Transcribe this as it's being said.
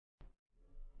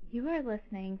You are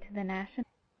listening to the National...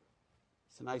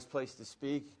 It's a nice place to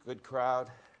speak, good crowd.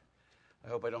 I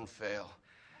hope I don't fail.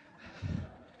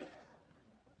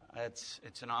 It's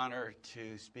an honor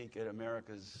to speak at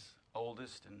America's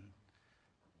oldest and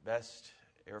best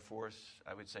Air Force,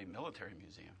 I would say, military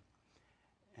museum.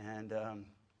 And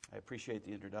I appreciate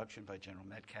the introduction by General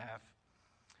Metcalf.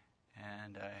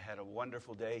 And I had a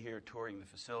wonderful day here touring the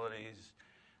facilities,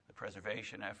 the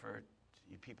preservation effort.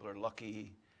 You people are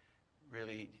lucky,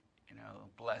 really,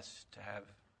 blessed to have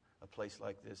a place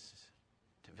like this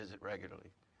to visit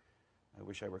regularly. I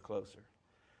wish I were closer.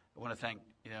 I want to thank,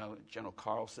 General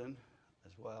Carlson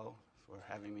as well for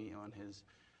having me on his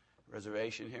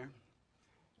reservation here.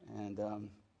 And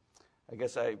I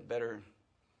guess I better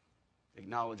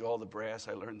acknowledge all the brass.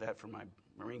 I learned that from my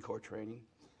Marine Corps training.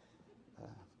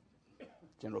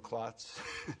 General Klotz,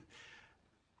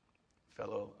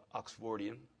 fellow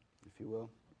Oxfordian, if you will.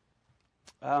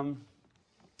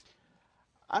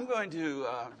 I'm going to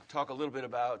talk a little bit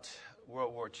about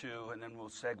World War II, and then we'll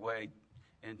segue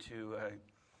into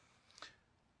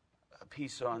a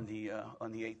piece on the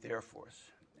 8th Air Force.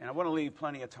 And I want to leave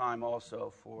plenty of time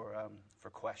also for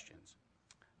questions.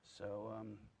 So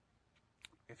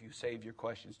if you save your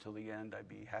questions till the end, I'd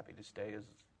be happy to stay as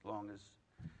long as,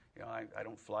 I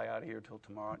don't fly out of here till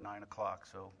tomorrow at 9 o'clock,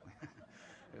 so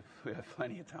we have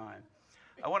plenty of time.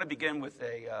 I want to begin with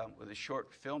a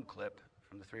short film clip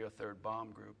from the 303rd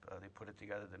Bomb Group. They put it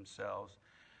together themselves,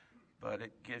 but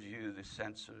it gives you the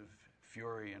sense of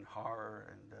fury and horror,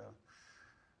 and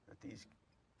that these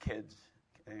kids,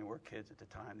 and they were kids at the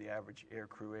time, the average air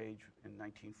crew age in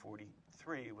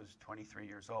 1943 was 23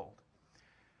 years old,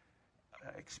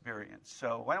 experience.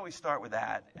 So why don't we start with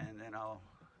that, and then I'll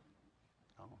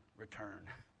return.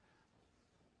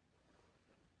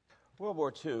 World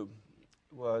War II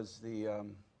was the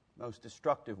most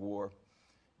destructive war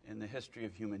in the history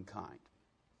of humankind.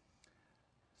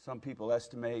 Some people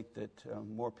estimate that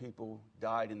more people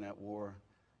died in that war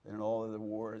than in all other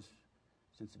wars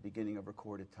since the beginning of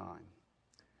recorded time.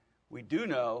 We do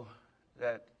know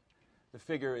that the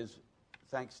figure is,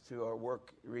 thanks to our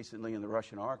work recently in the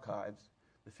Russian archives,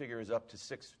 the figure is up to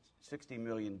 60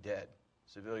 million dead,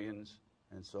 civilians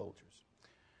and soldiers.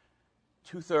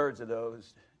 2/3 of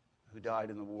those who died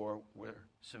in the war were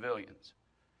civilians,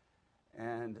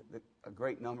 and a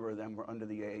great number of them were under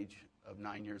the age of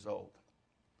 9 years old.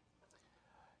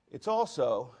 It's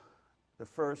also the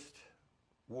first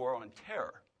war on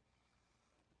terror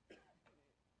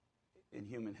in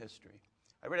human history.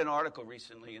 I read an article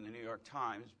recently in the New York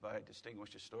Times by a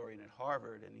distinguished historian at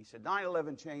Harvard, and he said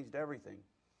 9/11 changed everything.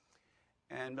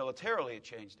 And militarily it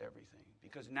changed everything,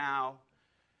 because now,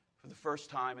 for the first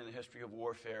time in the history of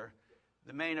warfare,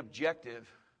 the main objective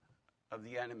of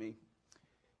the enemy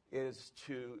is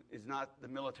not the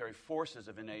military forces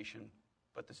of a nation,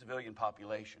 but the civilian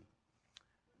population.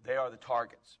 They are the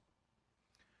targets.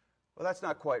 Well, that's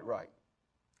not quite right.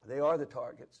 They are the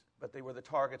targets, but they were the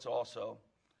targets also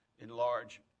in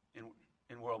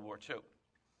World War II.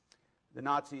 The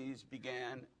Nazis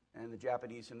began, and the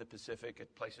Japanese in the Pacific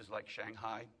at places like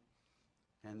Shanghai,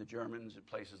 and the Germans at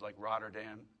places like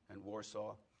Rotterdam and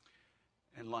Warsaw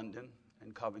and London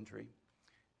and Coventry,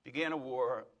 began a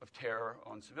war of terror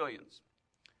on civilians.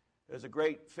 There's a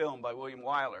great film by William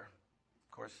Wyler,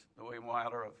 of course, the William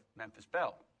Wyler of Memphis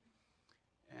Belle.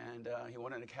 And he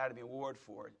won an Academy Award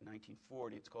for it in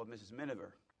 1940. It's called Mrs.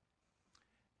 Miniver.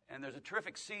 And there's a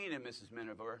terrific scene in Mrs.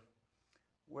 Miniver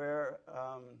where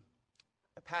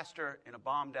a pastor in a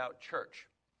bombed-out church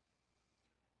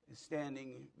is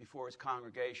standing before his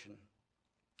congregation,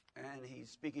 and he's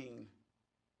speaking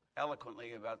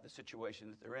eloquently about the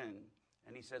situation that they're in.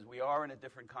 And he says, we are in a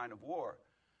different kind of war.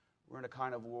 We're in a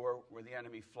kind of war where the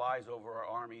enemy flies over our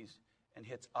armies and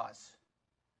hits us,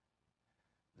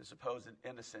 the supposed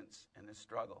innocents in this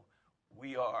struggle.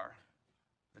 We are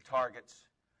the targets.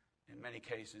 In many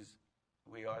cases,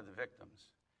 we are the victims.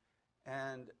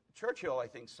 And Churchill, I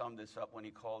think, summed this up when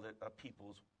he called it a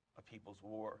people's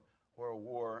war, or a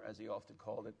war, as he often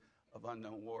called it, of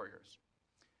unknown warriors.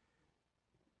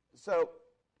 So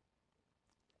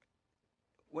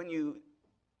when you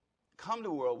come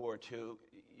to World War II,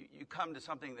 you come to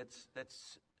something that's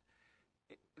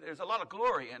there's a lot of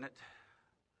glory in it,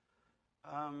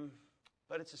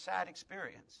 but it's a sad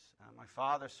experience. My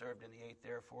father served in the 8th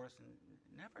Air Force, and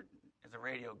never as a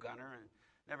radio gunner, and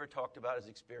never talked about his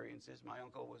experiences. My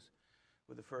uncle was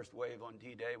with the first wave on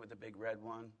D-Day with the big red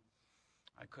one.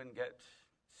 I couldn't get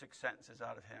 6 sentences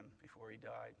out of him before he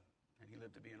died, and he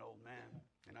lived to be an old man,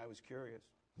 and I was curious.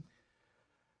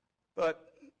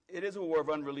 But it is a war of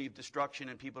unrelieved destruction,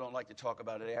 and people don't like to talk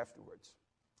about it afterwards.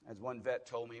 As one vet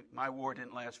told me, my war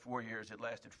didn't last 4 years, it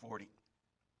lasted 40.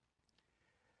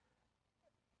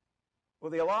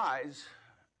 Well, the Allies,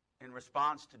 in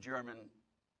response to German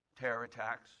terror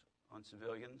attacks on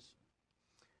civilians,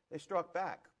 they struck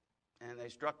back. And they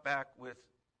struck back with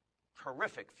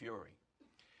horrific fury.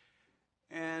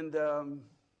 And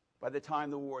by the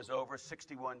time the war is over,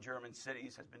 61 German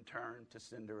cities have been turned to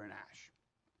cinder and ash,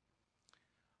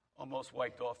 almost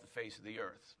wiped off the face of the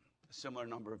earth. A similar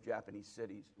number of Japanese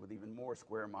cities with even more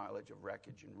square mileage of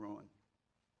wreckage and ruin.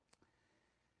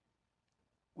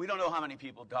 We don't know how many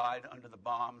people died under the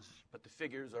bombs, but the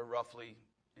figures are roughly,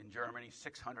 in Germany,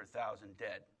 600,000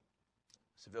 dead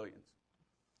civilians.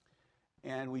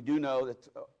 And we do know that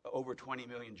over 20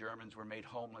 million Germans were made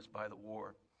homeless by the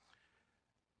war.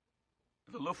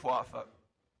 The Luftwaffe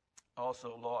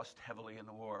also lost heavily in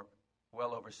the war,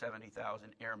 well over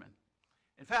 70,000 airmen.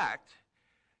 In fact,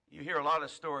 you hear a lot of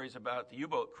stories about the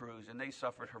U-boat crews, and they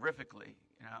suffered horrifically,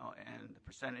 and the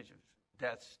percentage of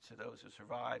deaths to those who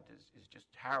survived is just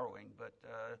harrowing, but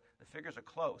the figures are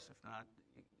close. If not,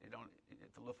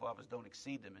 if the Luftwaffe don't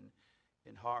exceed them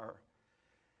in horror.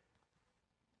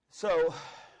 So,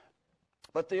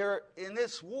 but in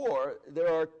this war,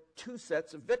 there are two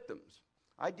sets of victims.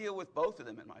 I deal with both of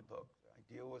them in my book.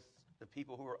 I deal with the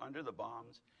people who were under the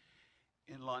bombs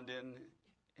in London,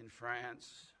 in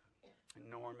France, in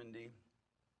Normandy,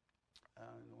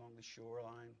 along the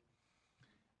shoreline,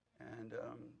 and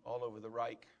all over the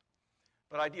Reich.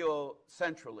 But I deal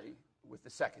centrally with the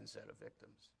second set of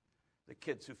victims, the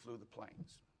kids who flew the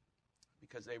planes,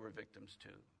 because they were victims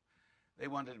too. They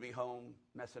wanted to be home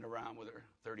messing around with their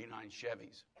 39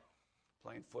 Chevys,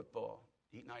 playing football,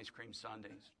 eating ice cream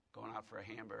sundaes, going out for a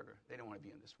hamburger. They didn't want to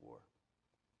be in this war.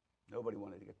 Nobody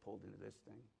wanted to get pulled into this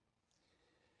thing.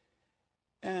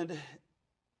 And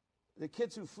the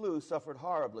kids who flew suffered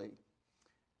horribly.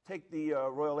 Take the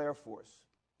Royal Air Force,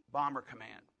 Bomber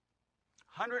Command.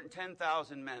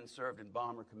 110,000 men served in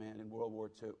Bomber Command in World War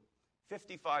II.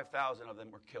 55,000 of them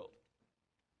were killed.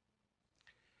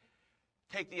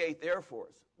 Take the 8th Air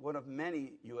Force, one of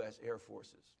many U.S. Air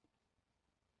Forces.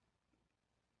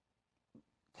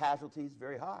 Casualties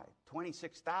very high,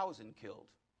 26,000 killed,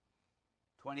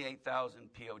 28,000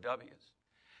 POWs.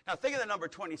 Now think of the number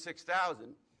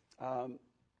 26,000.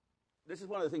 This is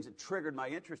one of the things that triggered my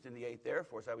interest in the 8th Air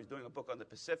Force. I was doing a book on the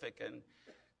Pacific and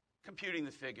computing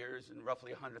the figures, and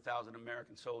roughly 100,000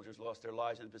 American soldiers lost their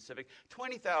lives in the Pacific.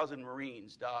 20,000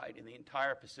 Marines died in the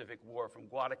entire Pacific War from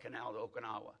Guadalcanal to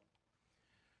Okinawa.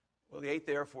 Well, the 8th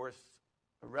Air Force,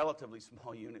 a relatively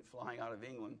small unit flying out of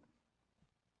England,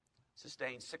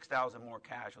 sustained 6,000 more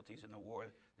casualties in the war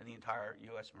than the entire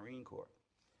U.S. Marine Corps.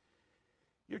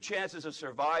 Your chances of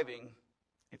surviving,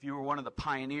 if you were one of the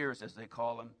pioneers, as they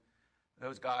call them,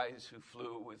 those guys who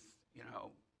flew with,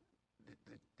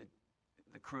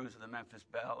 the crews of the Memphis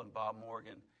Belle and Bob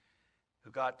Morgan,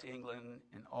 who got to England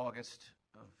in August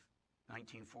of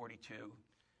 1942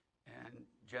 and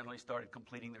generally started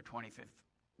completing their 25th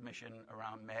mission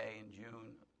around May and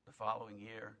June the following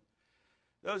year.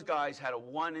 Those guys had a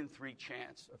 1 in 3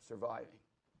 chance of surviving.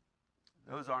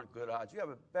 Those aren't good odds. You have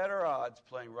a better odds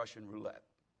playing Russian roulette.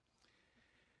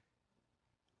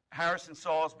 Harrison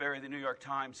Salisbury, the New York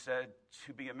Times, said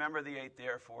to be a member of the 8th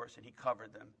Air Force, and he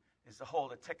covered them, is to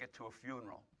hold a ticket to a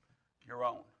funeral, your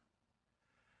own.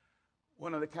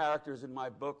 One of the characters in my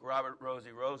book, Robert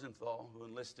Rosie Rosenthal, who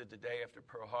enlisted the day after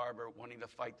Pearl Harbor, wanting to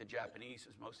fight the Japanese,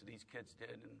 as most of these kids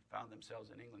did, and found themselves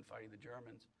in England fighting the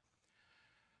Germans.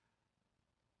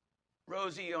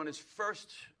 Rosie, on his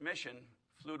first mission,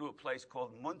 flew to a place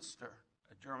called Munster,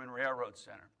 a German railroad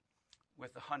center,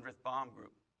 with the 100th Bomb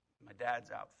Group, my dad's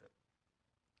outfit.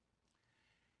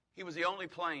 He was the only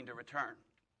plane to return,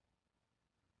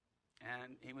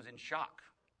 and he was in shock.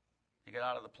 He got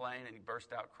out of the plane and he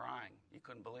burst out crying. He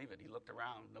couldn't believe it. He looked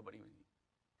around. He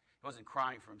wasn't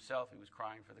crying for himself. He was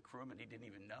crying for the crewmen. He didn't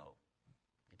even know.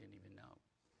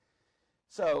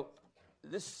 So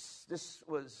this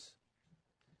was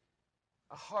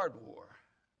a hard war,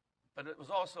 but it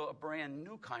was also a brand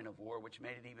new kind of war, which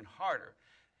made it even harder.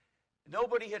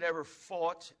 Nobody had ever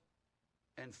fought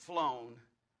and flown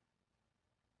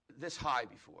this high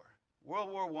before.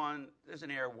 World War I is an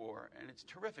air war, and it's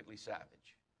terrifically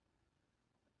savage.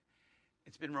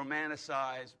 It's been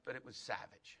romanticized, but it was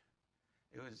savage.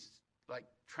 It was like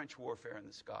trench warfare in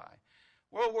the sky.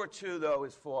 World War II, though,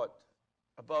 is fought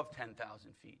above 10,000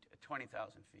 feet, at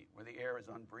 20,000 feet, where the air is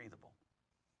unbreathable.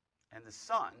 And the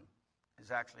sun is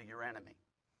actually your enemy,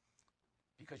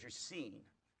 because you're seen,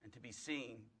 and to be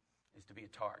seen is to be a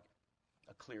target,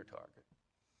 a clear target.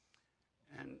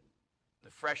 And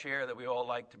the fresh air that we all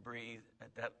like to breathe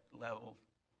at that level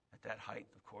at that height,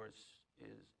 of course,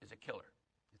 is a killer.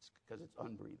 It's because it's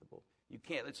unbreathable. You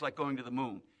can't, it's like going to the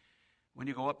moon. When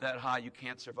you go up that high, you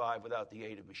can't survive without the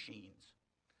aid of machines.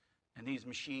 And these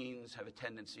machines have a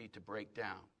tendency to break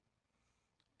down.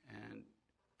 And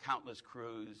countless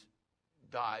crews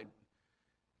died,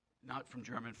 not from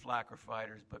German Flak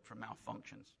fighters, but from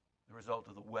malfunctions, the result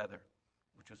of the weather,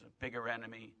 which was a bigger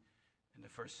enemy in the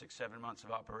first 6-7 months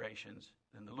of operations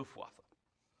than the Luftwaffe.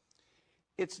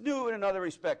 It's new in another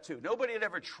respect, too. Nobody had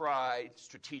ever tried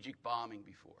strategic bombing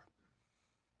before.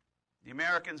 The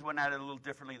Americans went at it a little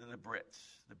differently than the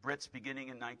Brits. The Brits, beginning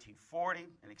in 1940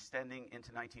 and extending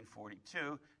into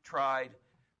 1942, tried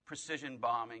precision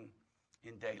bombing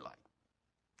in daylight,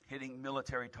 hitting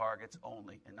military targets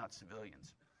only and not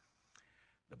civilians.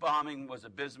 The bombing was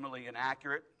abysmally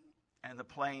inaccurate, and the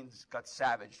planes got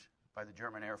savaged by the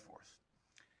German Air Force.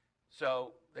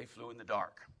 So they flew in the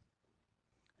dark,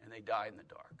 and they died in the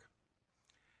dark.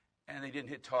 And they didn't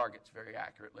hit targets very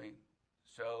accurately,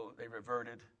 so they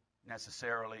reverted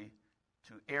necessarily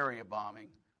to area bombing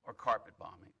or carpet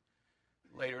bombing.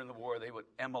 Later in the war, they would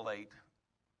immolate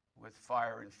with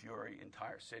fire and fury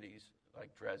entire cities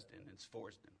like Dresden and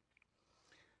Sforzden.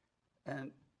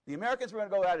 And the Americans were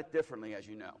going to go at it differently, as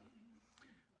you know.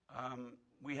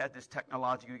 We had this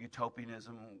technological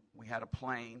utopianism. We had a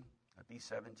plane, a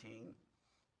B-17.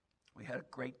 We had a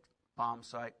great bomb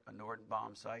site, a Norden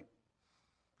bomb site.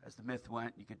 As the myth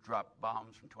went, you could drop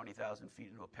bombs from 20,000 feet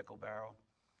into a pickle barrel.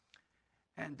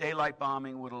 And daylight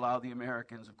bombing would allow the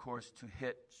Americans, of course, to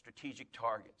hit strategic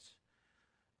targets,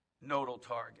 nodal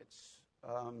targets,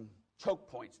 choke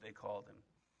points, they call them,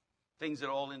 things that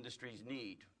all industries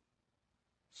need: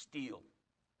 steel,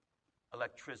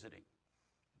 electricity,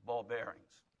 ball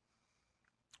bearings.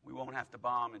 We won't have to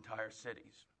bomb entire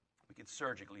cities. We can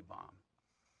surgically bomb.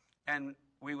 And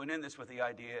we went in this with the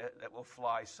idea that we'll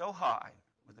fly so high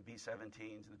with the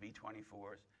B-17s and the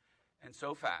B-24s and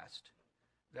so fast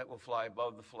that we'll fly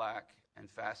above the flak and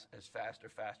faster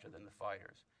than the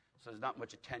fighters. So there's not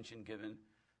much attention given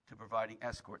to providing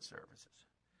escort services.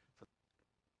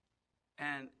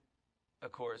 And,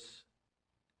 of course,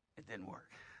 it didn't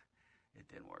work. It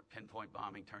didn't work. Pinpoint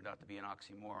bombing turned out to be an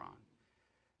oxymoron.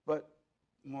 But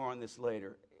more on this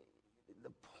later.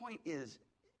 The point is,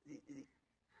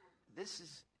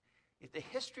 if the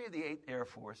history of the 8th Air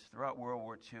Force throughout World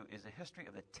War II is a history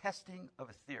of the testing of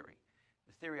a theory,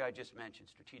 the theory I just mentioned,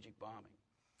 strategic bombing.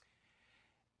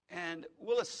 And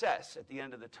we'll assess at the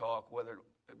end of the talk whether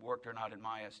it worked or not in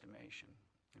my estimation,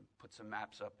 and put some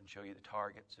maps up and show you the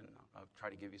targets, and I'll try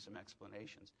to give you some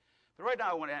explanations. But right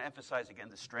now I want to emphasize again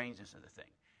the strangeness of the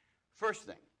thing. First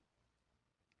thing,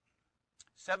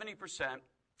 70%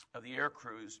 of the air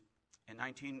crews in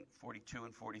 1942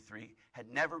 and 43 had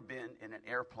never been in an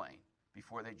airplane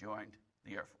before they joined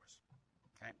the Air Force.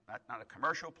 Okay? Not a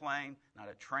commercial plane, not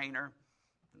a trainer,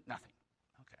 nothing.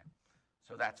 Okay,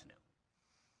 so that's new.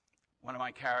 One of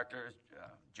my characters,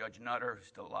 Judge Nutter, who's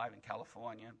still alive in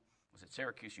California, was at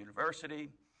Syracuse University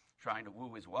trying to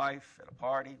woo his wife at a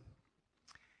party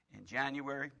in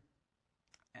January.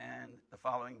 And the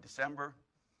following December,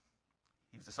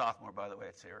 he was a sophomore, by the way,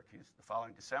 at Syracuse. The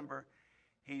following December,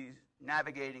 he's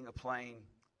navigating a plane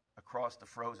across the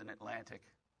frozen Atlantic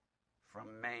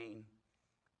from Maine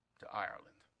to Ireland,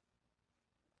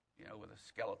 with a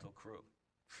skeletal crew.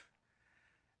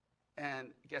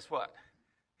 And guess what?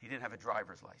 He didn't have a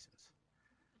driver's license.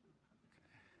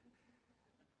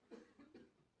 Okay.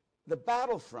 The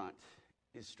battlefront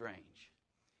is strange.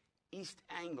 East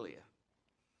Anglia.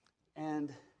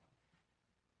 And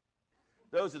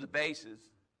those are the bases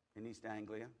in East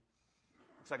Anglia.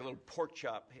 It's like a little pork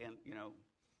chop,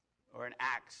 or an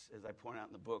axe, as I point out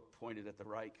in the book, pointed at the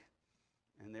Reich.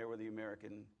 And there were the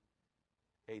American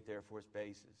 8th Air Force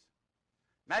bases.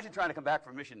 Imagine trying to come back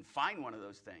from a mission and find one of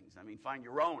those things. I mean, find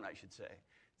your own, I should say.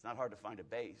 It's not hard to find a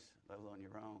base, let alone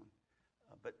your own.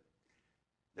 But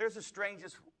there's the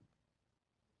strangest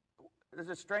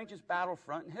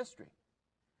battlefront in history.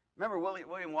 Remember,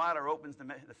 William Wyler opens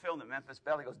the film, The Memphis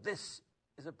Belle. He goes, "This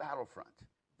is a battlefront.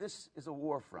 This is a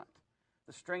war front.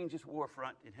 The strangest war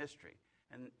front in history."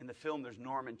 And in the film, there's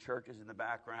Norman churches in the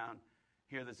background.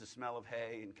 Here there's the smell of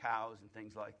hay and cows and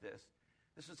things like this.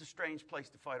 This was a strange place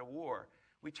to fight a war.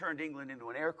 We turned England into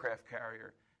an aircraft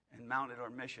carrier and mounted our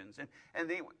missions. And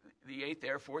the 8th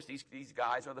Air Force, these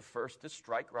guys are the first to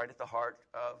strike right at the heart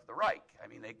of the Reich. I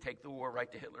mean, they take the war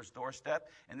right to Hitler's doorstep,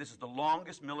 and this is the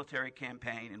longest military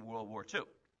campaign in World War II.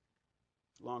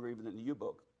 Longer even than the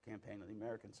U-boat campaign on the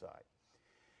American side.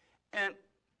 And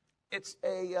it's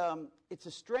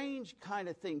a strange kind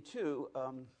of thing, too.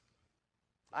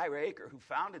 Ira Eaker, who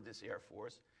founded this Air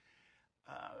Force,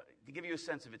 To give you a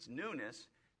sense of its newness,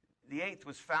 the 8th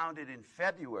was founded in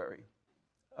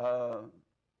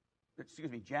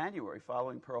January,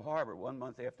 following Pearl Harbor, 1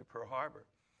 month after Pearl Harbor,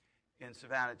 in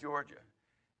Savannah, Georgia.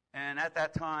 And at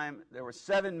that time, there were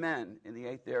 7 men in the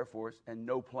 8th Air Force and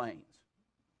no planes.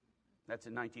 That's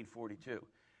in 1942.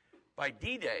 By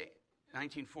D-Day,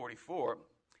 1944,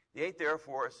 the 8th Air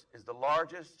Force is the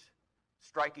largest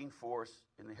striking force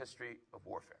in the history of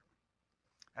warfare.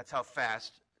 That's how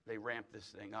fast they ramped this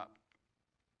thing up.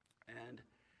 And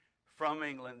from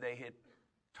England, they hit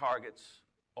targets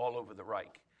all over the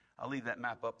Reich. I'll leave that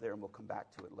map up there, and we'll come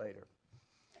back to it later.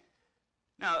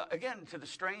 Now, again, to the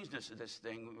strangeness of this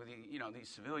thing, with these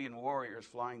civilian warriors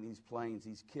flying these planes,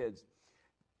 these kids,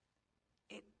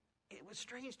 it was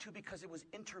strange, too, because it was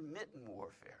intermittent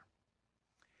warfare.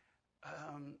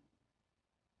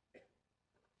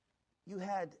 You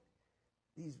had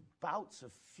these bouts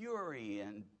of fury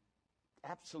and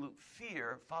absolute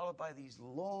fear, followed by these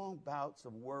long bouts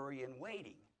of worry and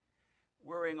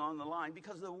worrying on the line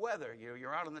because of the weather.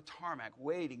 You're out on the tarmac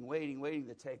waiting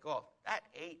to take off. That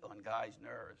ate on guys'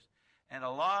 nerves. And a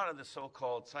lot of the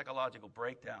so-called psychological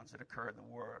breakdowns that occurred in the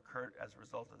war occurred as a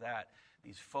result of that,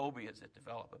 these phobias that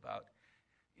develop about,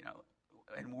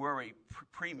 and worry,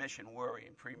 pre-mission worry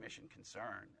and pre-mission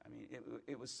concern. I mean,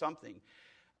 it was something.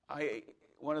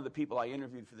 One of the people I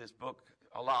interviewed for this book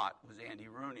a lot was Andy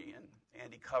Rooney, and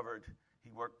Andy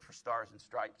he worked for Stars and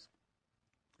Stripes,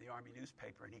 the Army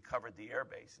newspaper, and he covered the air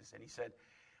bases. And he said,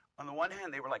 on the one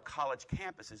hand, they were like college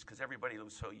campuses because everybody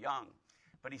was so young.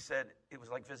 But he said it was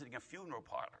like visiting a funeral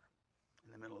parlor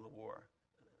in the middle of the war.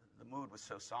 The mood was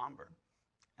so somber.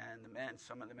 And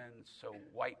some of the men, so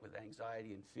white with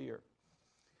anxiety and fear.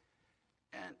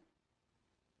 And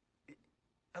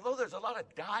although there's a lot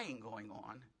of dying going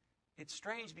on, it's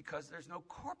strange because there's no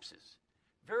corpses.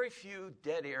 Very few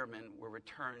dead airmen were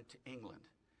returned to England.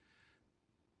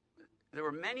 There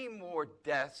were many more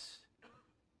deaths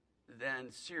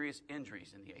than serious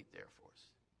injuries in the 8th Air Force.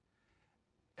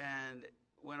 And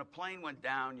when a plane went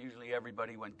down, usually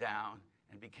everybody went down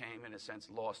and became, in a sense,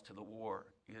 lost to the war.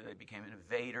 Either they became an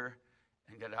invader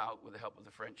and got out with the help of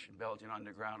the French and Belgian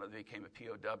underground, or they became a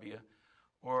POW,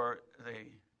 or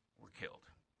they were killed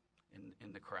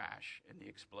in the crash, in the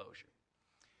explosion.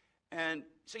 And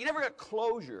so you never got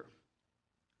closure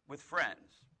with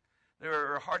friends.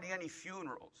 There are hardly any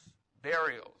funerals,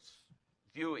 burials,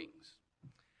 viewings.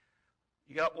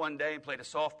 You got up one day and played a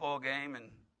softball game, and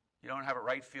you don't have a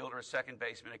right fielder, a second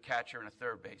baseman, a catcher, and a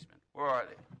third baseman. Where are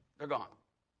they? They're gone.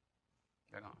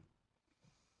 They're gone.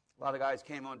 A lot of guys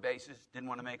came on bases, didn't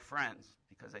want to make friends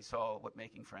because they saw what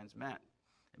making friends meant.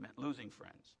 It meant losing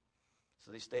friends.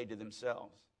 So they stayed to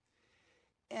themselves.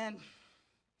 And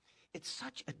it's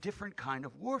such a different kind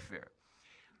of warfare.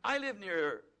 I live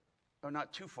near, or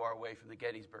not too far away from the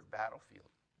Gettysburg battlefield.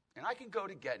 And I can go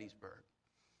to Gettysburg,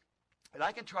 and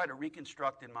I can try to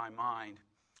reconstruct in my mind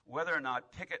whether or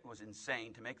not Pickett was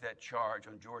insane to make that charge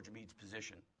on George Meade's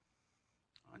position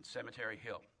on Cemetery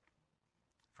Hill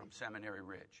from Seminary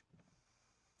Ridge.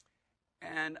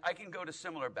 And I can go to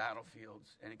similar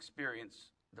battlefields and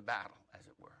experience the battle, as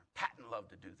it were. Patton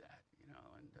loved to do that, and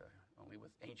only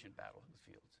with ancient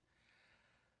battlefields.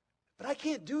 But I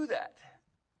can't do that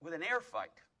with an air fight.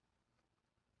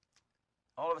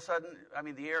 All of a sudden,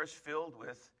 the air is filled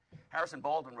with. Harrison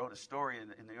Baldwin wrote a story in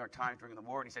the New York Times during the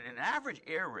war, and he said, in an average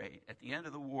air raid at the end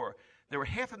of the war, there were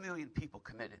 500,000 people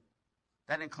committed.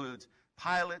 That includes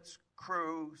pilots,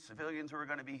 crew, civilians who were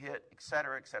going to be hit, et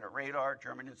cetera, radar,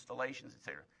 German installations, et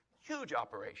cetera. Huge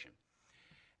operation.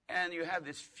 And you have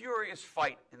this furious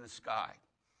fight in the sky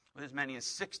with as many as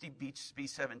 60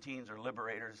 B-17s or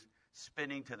Liberators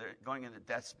going into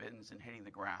death spins and hitting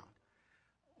the ground.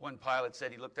 One pilot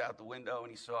said he looked out the window and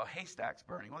he saw haystacks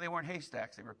burning. Well, they weren't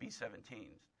haystacks, they were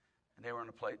B-17s. And they were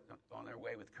on their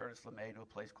way with Curtis LeMay to a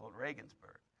place called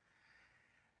Regensburg.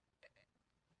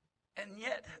 And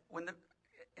yet,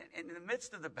 in the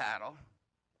midst of the battle,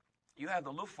 you have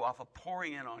the Luftwaffe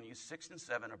pouring in on you 6 and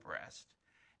 7 abreast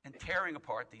and tearing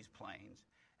apart these planes,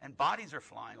 and bodies are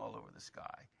flying all over the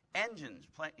sky. Engines,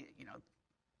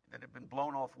 that have been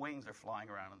blown off wings are flying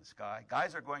around in the sky.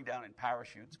 Guys are going down in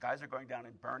parachutes. Guys are going down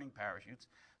in burning parachutes.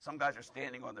 Some guys are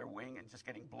standing on their wing and just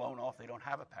getting blown off. They don't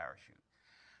have a parachute.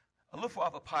 A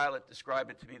Luftwaffe pilot described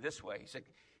it to me this way. He said,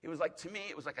 it was like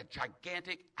a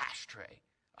gigantic ashtray,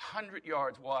 100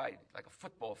 yards wide, like a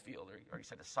football field, or he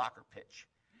said a soccer pitch.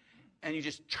 And you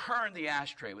just turn the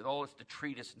ashtray with all its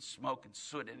detritus and smoke and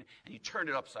soot in it, and you turn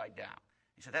it upside down.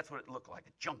 He said that's what it looked like,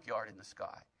 a junkyard in the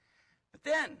sky. But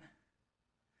then,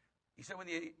 he said when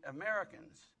the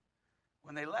Americans,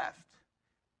 when they left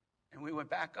and we went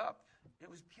back up, it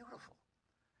was beautiful.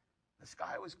 The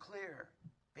sky was clear,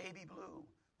 baby blue,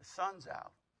 the sun's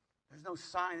out. There's no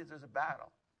sign that there's a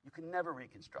battle. You can never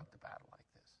reconstruct a battle like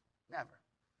this. Never.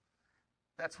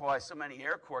 That's why so many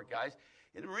Air Corps guys,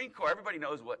 in the Marine Corps, everybody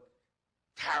knows what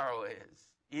Taro is,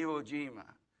 Iwo Jima,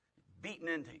 beaten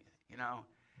into you, you know.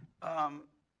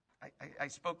 I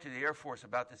spoke to the Air Force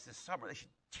about this summer. They should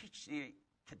teach the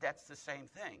cadets the same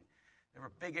thing. There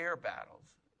were big air battles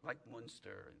like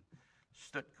Munster and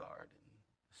Stuttgart and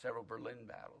several Berlin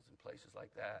battles and places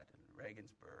like that, and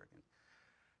Regensburg.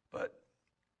 But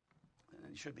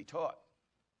it should be taught.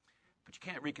 But you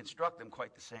can't reconstruct them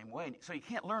quite the same way. So you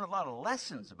can't learn a lot of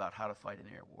lessons about how to fight an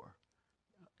air war.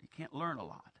 You can't learn a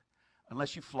lot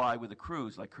unless you fly with a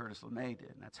cruise like Curtis LeMay did,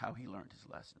 and that's how he learned his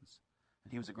lessons.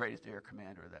 And he was the greatest air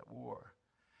commander of that war.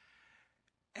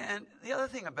 And the other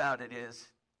thing about it is,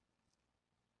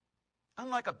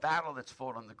 unlike a battle that's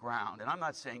fought on the ground, and I'm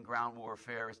not saying ground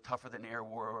warfare is tougher than air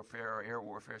warfare or air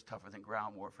warfare is tougher than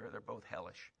ground warfare. They're both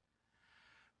hellish.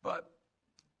 But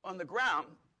on the ground,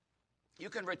 you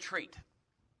can retreat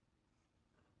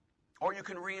or you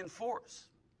can reinforce.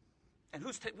 And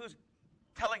who's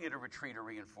telling you to retreat or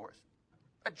reinforce?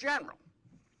 A general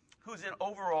who's in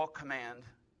overall command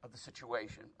of the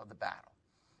situation, of the battle.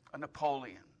 A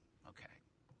Napoleon, okay.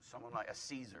 Someone like a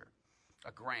Caesar,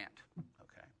 a Grant,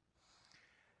 okay.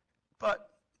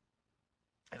 But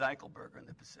at Eichelberger in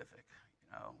the Pacific, you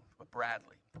know, but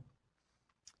Bradley.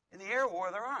 In the air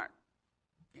war, there aren't.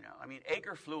 You know, I mean,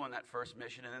 Aker flew on that first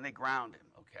mission, and then they ground him,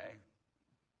 okay.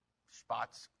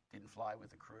 Spaatz didn't fly with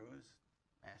the crews.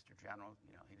 Master General,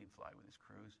 you know, he didn't fly with his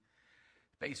crews.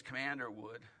 Base commander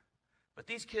would. But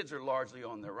these kids are largely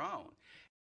on their own.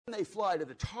 When they fly to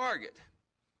the target,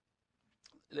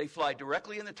 they fly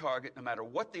directly in the target no matter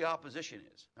what the opposition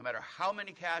is, no matter how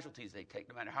many casualties they take,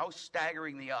 no matter how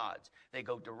staggering the odds. They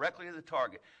go directly to the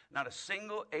target. Not a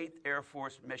single 8th Air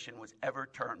Force mission was ever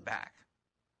turned back.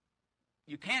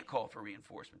 You can't call for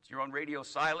reinforcements. You're on radio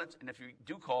silence, and if you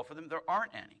do call for them, there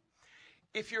aren't any.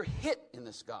 If you're hit in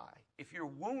the sky, if you're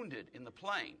wounded in the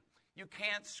plane, you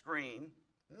can't scream,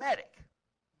 medic.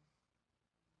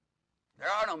 There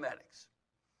are no medics.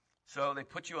 So they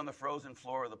put you on the frozen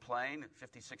floor of the plane at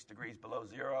 56 degrees below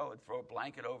zero and throw a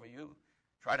blanket over you,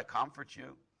 try to comfort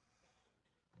you,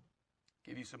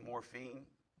 give you some morphine,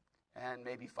 and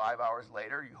maybe 5 hours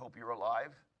later, you hope you're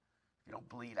alive. You don't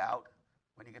bleed out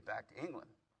when you get back to England.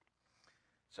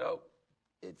 So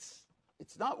it's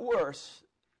not worse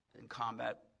in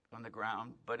combat on the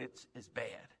ground, but it's as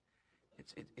bad.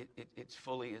 It's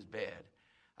fully as bad.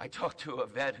 I talked to a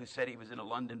vet who said he was in a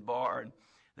London bar and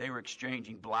they were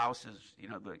exchanging blouses,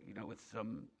 with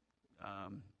some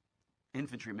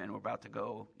infantrymen who were about to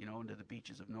go, into the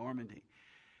beaches of Normandy.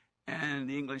 And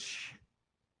the English,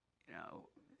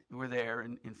 were there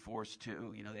in force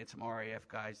too. They had some RAF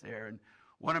guys there. And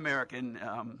one American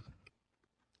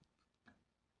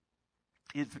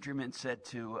infantryman said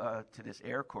to this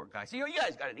Air Corps guy, "You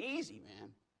guys got it easy,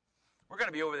 man. We're going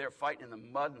to be over there fighting in the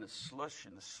mud and the slush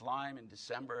and the slime in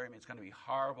December. I mean, it's going to be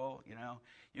horrible,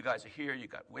 You guys are here. You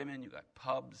got women. You got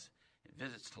pubs,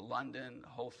 visits to London, the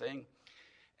whole thing.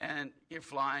 And you're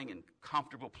flying in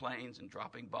comfortable planes and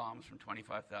dropping bombs from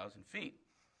 25,000 feet.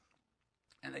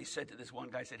 And they said to this one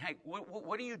guy, "Hey,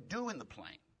 what do you do in the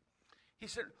plane?" He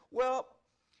said, "Well,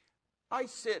 I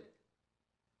sit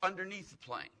underneath the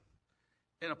plane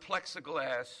in a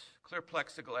clear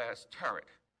plexiglass turret,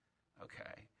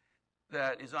 okay,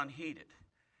 that is unheated.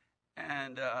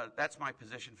 And that's my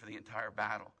position for the entire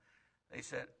battle." They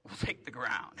said, "We'll take the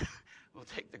ground." We'll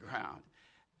take the ground.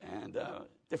 And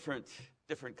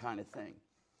different kind of thing.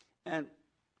 And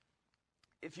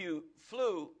if you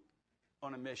flew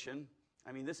on a mission,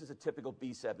 I mean, this is a typical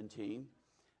B-17.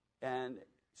 And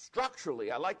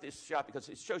structurally, I like this shot because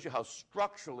it shows you how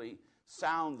structurally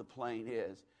sound the plane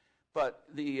is. But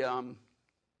the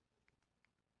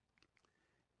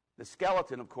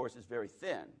skeleton, of course, is very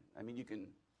thin. I mean, you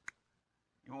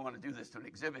won't want to do this to an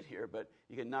exhibit here, but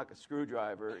you can knock a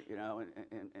screwdriver,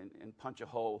 and punch a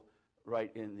hole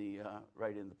right in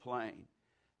the plane.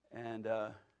 And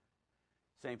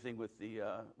same thing with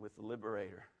the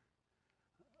Liberator,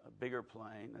 a bigger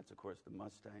plane. That's of course the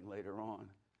Mustang later on.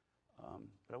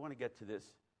 But I want to get to this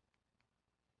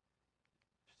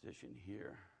position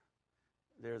here.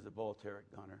 There's the ball turret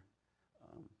gunner.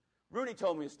 Rooney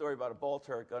told me a story about a ball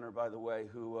turret gunner, by the way,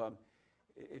 who,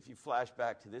 if you flash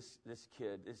back to this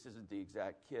kid, this isn't the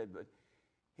exact kid, but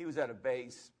he was at a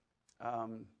base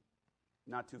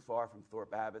not too far from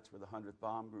Thorpe Abbotts, where the 100th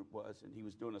Bomb Group was, and he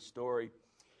was doing a story.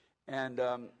 And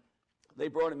they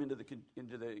brought him into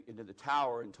the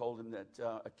tower and told him that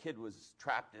a kid was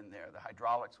trapped in there. The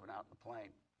hydraulics went out in the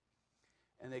plane.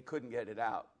 and they couldn't get it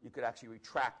out. You could actually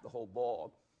retract the whole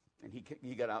ball, and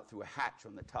he got out through a hatch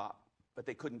on the top, but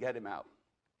they couldn't get him out.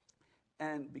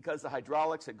 And because the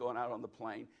hydraulics had gone out on the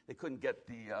plane, they couldn't get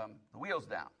the wheels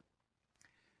down.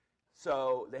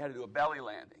 So they had to do a belly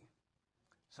landing.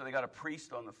 So they got a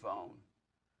priest on the phone,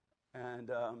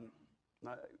 and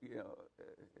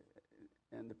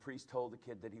and the priest told the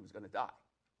kid that he was going to die,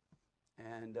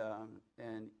 and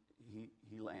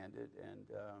he landed, and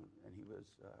he was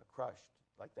crushed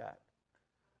like that.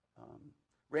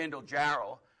 Randall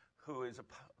Jarrell, who is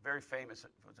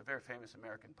was a very famous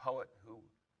American poet who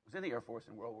was in the Air Force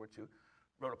in World War II,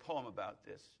 wrote a poem about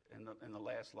this, and the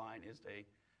last line is they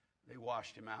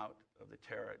washed him out of the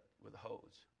turret with a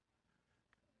hose.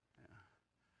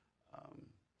 Yeah.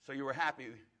 So you were happy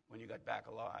when you got back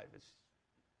alive, as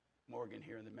Morgan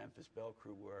here and the Memphis Bell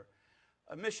crew were.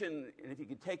 A mission, and if you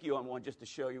could take you on one just to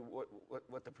show you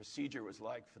what the procedure was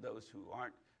like for those who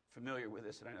aren't familiar with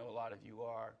this, and I know a lot of you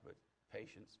are, but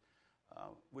patience,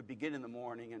 would begin in the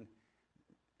morning, and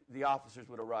the officers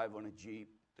would arrive on a Jeep.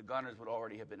 The gunners would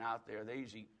already have been out there. They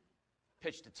usually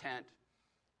pitched a tent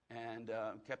and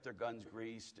kept their guns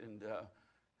greased and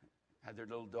had their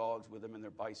little dogs with them and their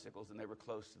bicycles, and they were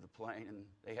close to the plane, and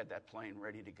they had that plane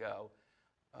ready to go,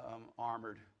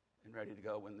 armored and ready to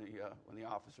go when the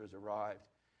officers arrived.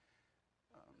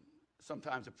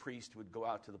 Sometimes a priest would go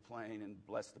out to the plane and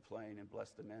bless the plane and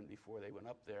bless the men before they went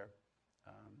up there.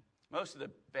 Most of the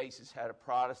bases had a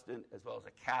Protestant as well as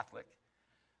a Catholic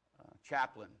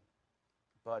chaplain,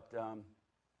 but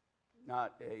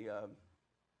not a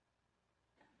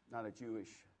Jewish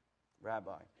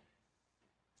rabbi.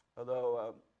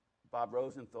 Although Bob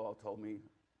Rosenthal told me,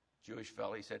 Jewish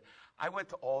fellow, he said, I went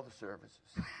to all the services.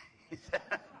 He said,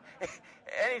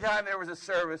 anytime there was a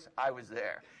service, I was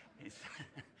there. He's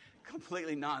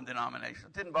completely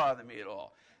non-denominational. Didn't bother me at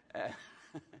all.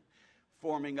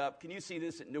 Forming up. Can you see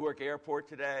this at Newark Airport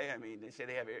today? I mean, they say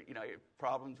they have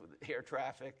problems with air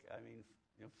traffic. I mean,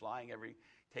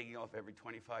 taking off every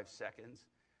 25 seconds.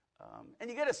 And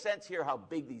you get a sense here how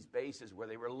big these bases were.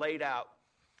 They were laid out,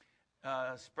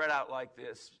 spread out like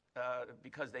this,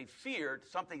 because they feared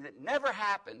something that never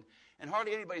happened, and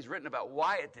hardly anybody's written about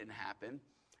why it didn't happen,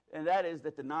 and that is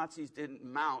that the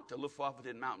Luftwaffe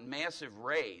didn't mount massive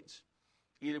raids,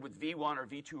 either with V-1 or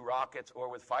V-2 rockets or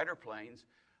with fighter planes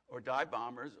or dive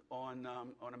bombers on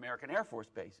American Air Force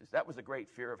bases. That was a great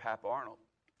fear of Hap Arnold,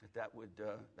 that would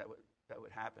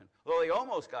happen. Although they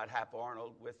almost got Hap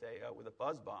Arnold with a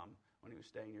buzz bomb when he was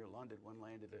staying near London. One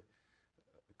landed a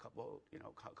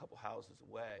couple houses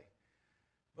away.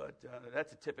 But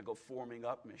that's a typical forming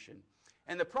up mission.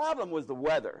 And the problem was the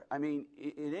weather. I mean,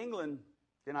 in England,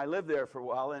 and I lived there for a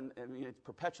while, and I mean, it's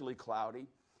perpetually cloudy.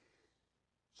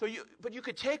 So you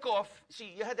could take off.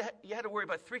 See, you had to worry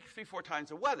about three, 4 times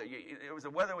the weather. It was the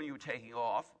weather when you were taking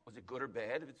off. Was it good or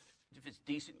bad? If it's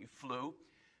decent, you flew.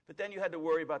 But then you had to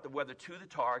worry about the weather to the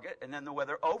target, and then the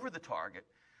weather over the target.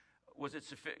 Was it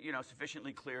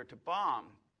sufficiently clear to bomb?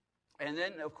 And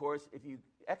then, of course, if you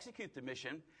execute the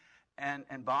mission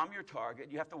and bomb your target,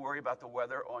 you have to worry about the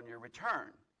weather on your return.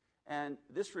 And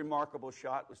this remarkable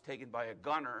shot was taken by a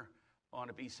gunner on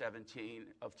a B-17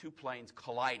 of 2 planes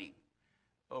colliding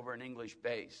over an English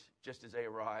base, just as they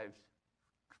arrived,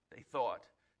 they thought,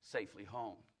 safely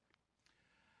home.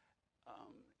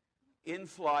 In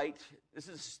flight, this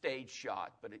is a stage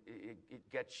shot, but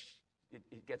it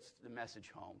gets the message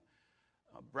home.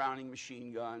 Browning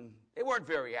machine gun. They weren't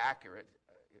very accurate.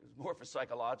 It was more for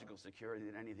psychological security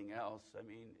than anything else. I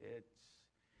mean,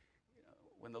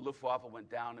 when the Luftwaffe went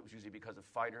down, it was usually because of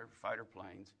fighter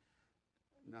planes,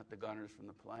 not the gunners from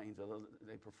the planes, although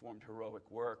they performed heroic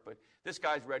work. But this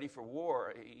guy's ready for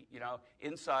war.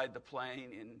 Inside the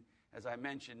plane, as I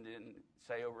mentioned,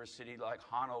 say over a city like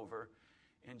Hanover,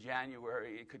 in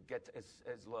January, it could get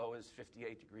as low as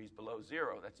 58 degrees below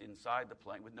zero. That's inside the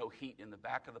plane with no heat in the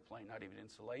back of the plane, not even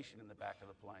insulation in the back of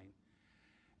the plane.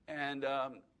 And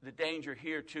the danger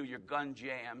here, too, your gun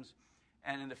jams.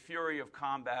 And in the fury of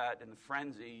combat and the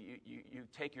frenzy, you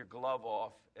take your glove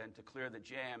off and to clear the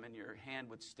jam, and your hand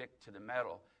would stick to the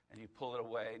metal. And you pull it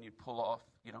away, and you pull off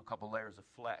a couple layers of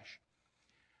flesh.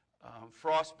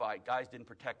 Frostbite, guys didn't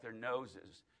protect their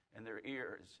noses and their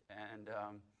ears. And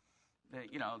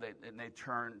they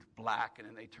turned black, and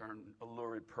then they turned a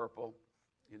lurid purple.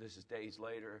 This is days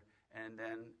later. And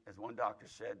then, as one doctor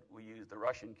said, we used the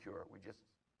Russian cure. We just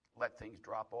let things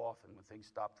drop off, and when things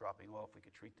stopped dropping off, we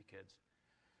could treat the kids.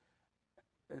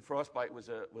 And frostbite was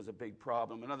a big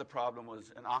problem. Another problem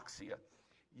was anoxia.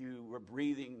 You were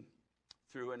breathing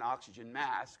through an oxygen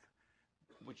mask,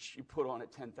 which you put on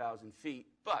at 10,000 feet,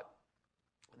 but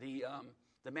the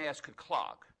mask could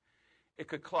clog. It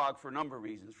could clog for a number of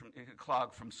reasons. It could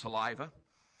clog from saliva,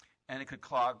 and it could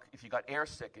clog if you got air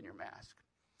sick in your mask.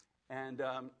 And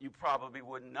you probably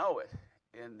wouldn't know it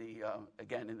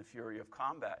again, in the fury of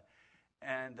combat.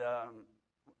 And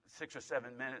 6 or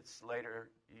 7 minutes later,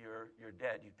 you're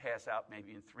dead. You pass out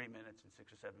maybe in 3 minutes, and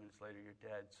 6 or 7 minutes later, you're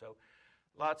dead. So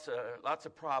lots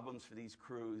of problems for these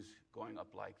crews going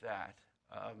up like that.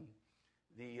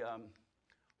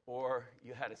 Or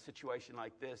you had a situation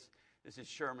like this. This is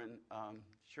Sherman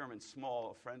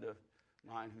Small, a friend of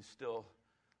mine who's still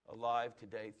alive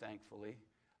today, thankfully.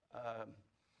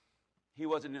 He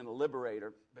wasn't in a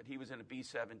Liberator, but he was in a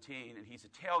B-17, and he's a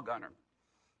tail gunner.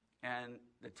 And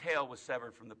the tail was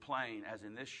severed from the plane, as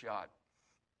in this shot.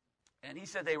 And he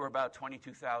said they were about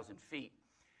 22,000 feet.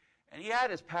 And he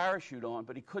had his parachute on,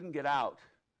 but he couldn't get out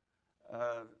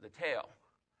the tail.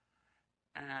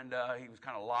 And he was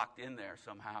kind of locked in there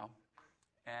somehow.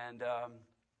 And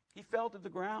he fell to the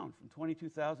ground from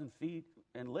 22,000 feet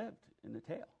and lived in the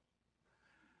tail.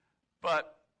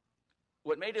 But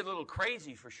what made it a little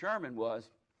crazy for Sherman was,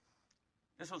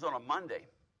 this was on a Monday.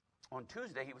 On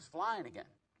Tuesday, he was flying again.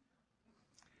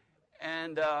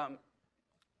 And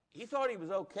he thought he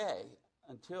was okay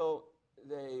until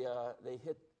they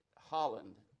hit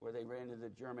Holland, where they ran into the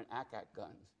German Ack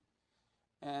guns.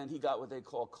 And he got what they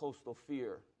call coastal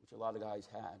fear, which a lot of guys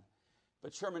had.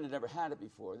 But Sherman had never had it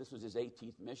before. This was his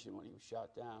 18th mission when he was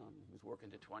shot down. He was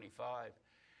working to 25.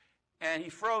 And he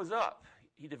froze up.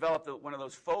 He developed one of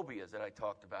those phobias that I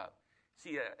talked about.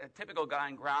 See, a typical guy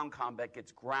in ground combat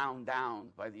gets ground down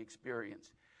by the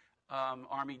experience.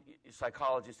 Army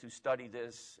psychologists who study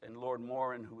this, and Lord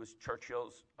Moran, who was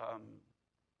Churchill's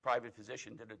private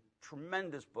physician, did a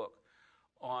tremendous book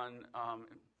on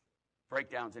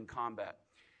breakdowns in combat,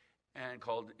 and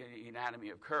called Anatomy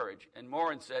of Courage. And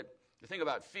Moran said, the thing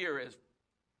about fear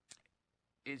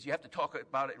is you have to talk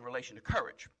about it in relation to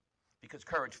courage, because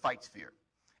courage fights fear.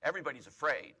 Everybody's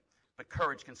afraid, but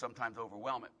courage can sometimes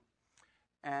overwhelm it.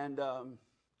 And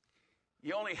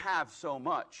you only have so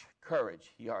much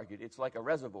courage, he argued. It's like a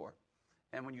reservoir.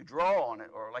 And when you draw on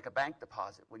it, or like a bank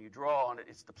deposit, when you draw on it,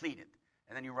 it's depleted,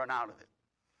 and then you run out of it.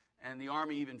 And the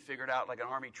Army even figured out, like an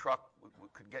Army truck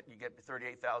you get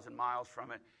 38,000 miles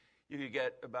from it. You could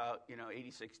get about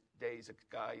 86 days of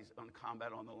guys on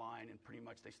combat on the line, and pretty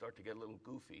much they start to get a little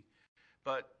goofy.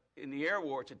 But in the air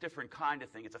war, it's a different kind of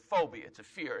thing. It's a phobia. It's a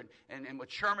fear. And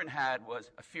what Sherman had was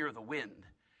a fear of the wind.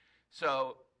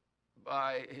 So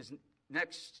by his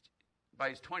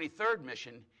 23rd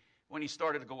mission, when he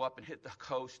started to go up and hit the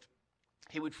coast,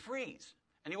 he would freeze,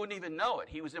 and he wouldn't even know it.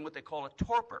 He was in what they call a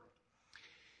torpor.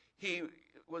 He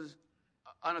was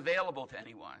unavailable to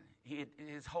anyone.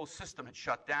 His whole system had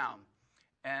shut down,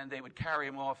 and they would carry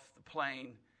him off the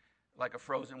plane like a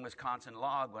frozen Wisconsin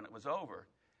log when it was over.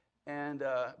 And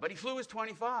but he flew his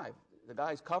 25. The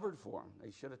guys covered for him.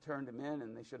 They should have turned him in,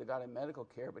 and they should have got him medical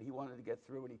care, but he wanted to get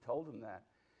through, and he told them that.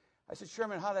 I said,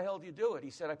 Sherman, how the hell do you do it? He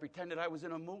said, I pretended I was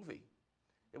in a movie.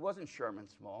 It wasn't Sherman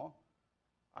Small.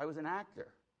 I was an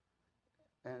actor.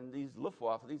 And these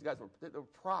Luftwaffe, these guys they were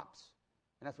props,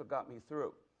 and that's what got me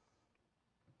through.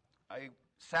 I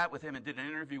sat with him and did an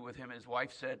interview with him, and his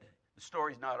wife said, the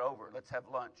story's not over. Let's have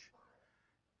lunch.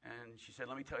 And she said,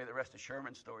 let me tell you the rest of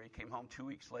Sherman's story. He came home 2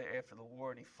 weeks later after the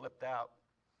war, and he flipped out.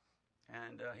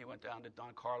 And he went down to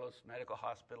Don Carlos Medical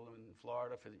Hospital in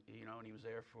Florida, and he was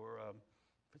there for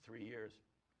 3 years.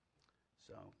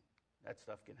 So that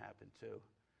stuff can happen, too.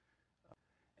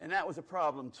 And that was a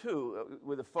problem, too,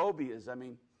 with the phobias. I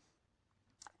mean,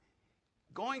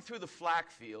 going through the flak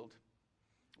field,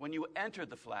 when you entered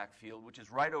the flak field, which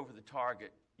is right over the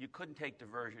target, you couldn't take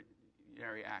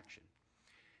diversionary action.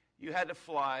 You had to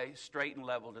fly straight and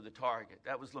level to the target.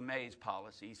 That was LeMay's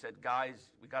policy. He said, guys,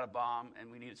 we got a bomb,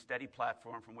 and we need a steady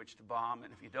platform from which to bomb,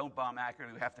 and if you don't bomb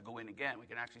accurately, we have to go in again. We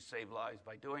can actually save lives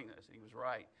by doing this, and he was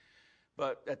right.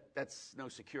 But that's no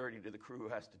security to the crew who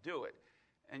has to do it.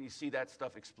 And you see that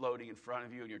stuff exploding in front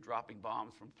of you, and you're dropping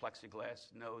bombs from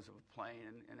plexiglass nose of a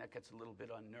plane, and that gets a little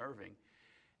bit unnerving.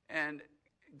 And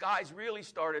guys really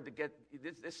started to get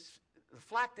this. The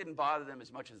flak didn't bother them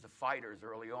as much as the fighters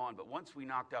early on, but once we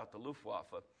knocked out the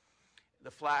Luftwaffe,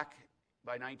 the flak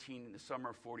by the summer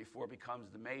of 44 becomes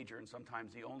the major and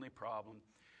sometimes the only problem.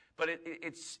 But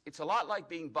it's a lot like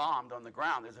being bombed on the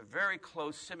ground. There's a very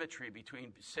close symmetry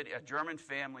between a German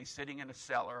family sitting in a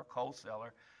cellar, a coal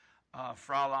cellar,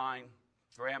 Fraulein,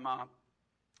 Grandma,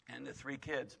 and the 3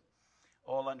 kids,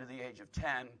 all under the age of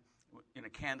 10, in a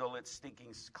candlelit,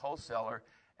 stinking coal cellar,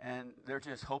 and they're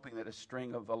just hoping that a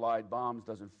string of Allied bombs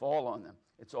doesn't fall on them.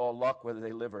 It's all luck whether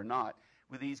they live or not.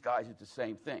 With these guys, it's the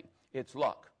same thing. It's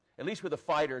luck. At least with the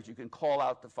fighters, you can call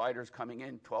out the fighters coming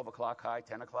in, 12 o'clock high,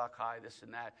 10 o'clock high, this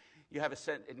and that. You have a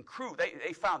sense, in crew,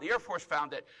 the Air Force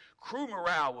found that crew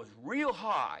morale was real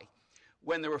high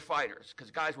when there were fighters,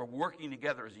 because guys were working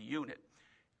together as a unit.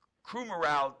 Crew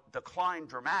morale declined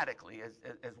dramatically as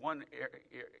one.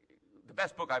 The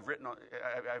best book I've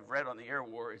read on the air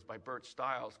war is by Bert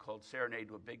Stiles called Serenade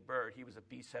to a Big Bird. He was a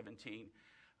B-17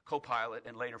 co-pilot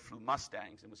and later flew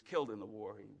Mustangs and was killed in the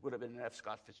war. He would have been an F.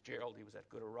 Scott Fitzgerald. He was that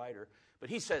good a writer. But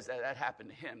he says that happened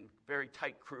to him. Very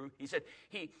tight crew. He said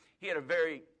he had a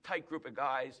very tight group of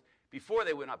guys before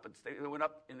they went up. They went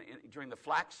up during the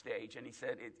flak stage, and he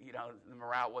said the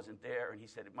morale wasn't there, and he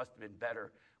said it must have been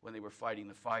better when they were fighting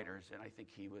the fighters. And I think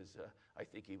he was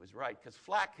right, because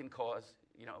flak can cause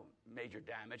major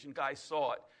damage, and guys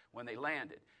saw it when they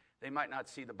landed. They might not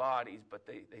see the bodies, but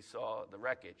they saw the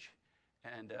wreckage.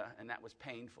 And that was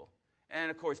painful. And,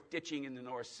 of course, ditching in the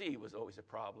North Sea was always a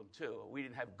problem, too. We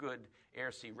didn't have good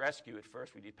air-sea rescue at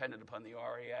first. We depended upon the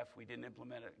RAF. We didn't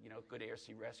implement good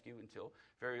air-sea rescue until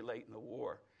very late in the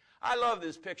war. I love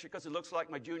this picture because it looks like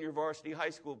my junior varsity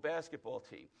high school basketball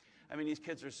team. I mean, these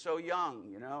kids are so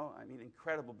young, I mean,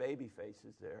 incredible baby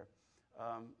faces there.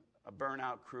 A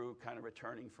burnout crew kind of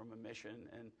returning from a mission,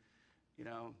 and,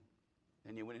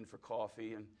 and you went in for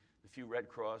coffee, and a few Red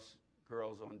Cross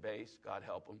girls on base, God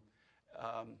help them.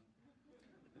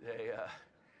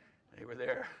 They were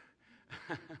there.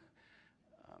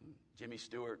 Jimmy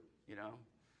Stewart,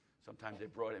 sometimes they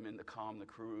brought him in to calm the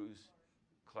crews.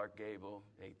 Clark Gable,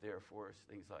 8th Air Force,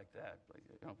 things like that.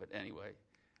 But anyway,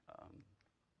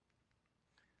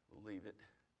 we'll leave it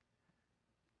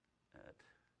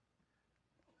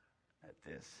at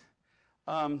this.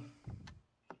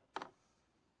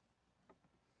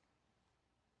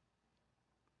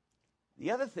 The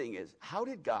other thing is, how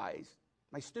did guys,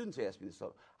 my students ask me this,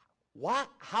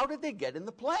 how did they get in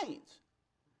the planes?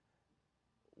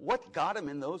 What got them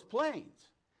in those planes?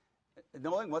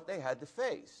 Knowing what they had to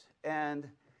face. And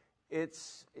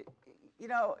it's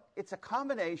a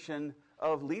combination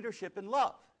of leadership and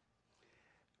love.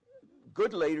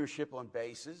 Good leadership on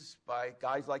bases by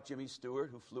guys like Jimmy Stewart,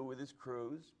 who flew with his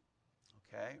crews.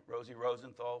 Okay, Rosie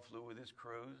Rosenthal flew with his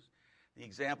crews. The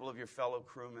example of your fellow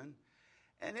crewmen.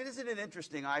 And isn't it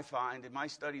interesting, I find, in my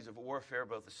studies of warfare,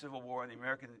 both the Civil War and the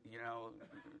American,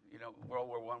 World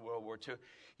War I, World War II,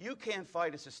 you can't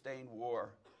fight a sustained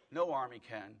war. No army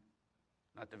can.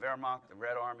 Not the Wehrmacht, the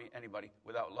Red Army, anybody,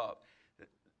 without love.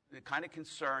 The kind of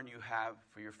concern you have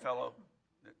for your fellow,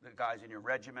 the guys in your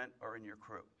regiment or in your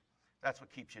crew. That's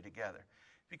what keeps you together.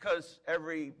 Because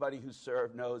everybody who's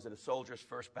served knows that a soldier's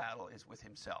first battle is with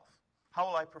himself. How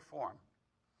will I perform?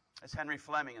 As Henry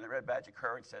Fleming in The Red Badge of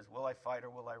Courage says, will I fight or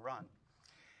will I run?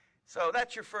 So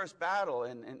that's your first battle,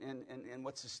 and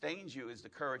what sustains you is the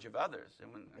courage of others.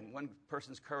 And when one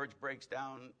person's courage breaks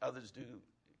down, others do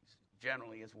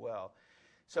generally as well.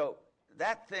 So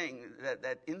that thing,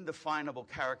 that indefinable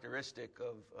characteristic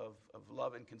of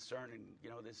love and concern, and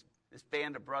this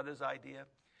band of brothers idea,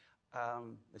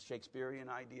 the Shakespearean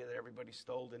idea that everybody's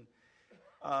stolen,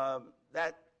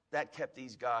 that kept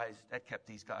these guys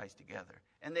together.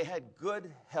 And they had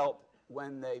good help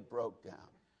when they broke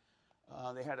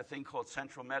down. They had a thing called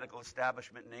Central Medical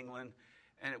Establishment in England,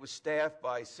 and it was staffed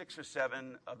by 6 or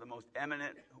 7 of the most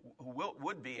eminent, who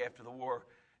would be after the war,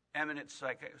 eminent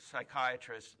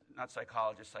psychiatrists, not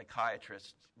psychologists,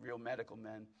 psychiatrists, real medical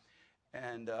men,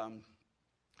 and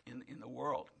in the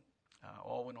world,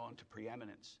 all went on to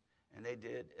preeminence, and they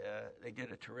did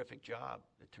a terrific job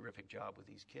with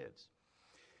these kids.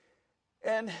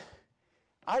 And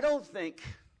I don't think,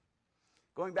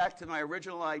 going back to my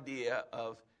original idea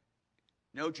of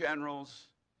no generals,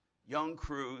 young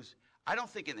crews, I don't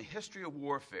think in the history of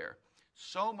warfare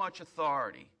so much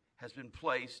authority has been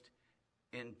placed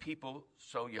in people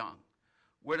so young.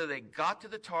 Whether they got to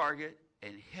the target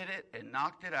and hit it and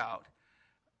knocked it out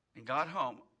and got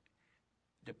home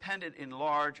depended in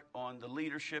large on the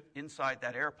leadership inside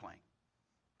that airplane.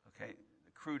 Okay,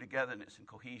 the crew togetherness and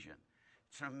cohesion.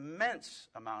 It's an immense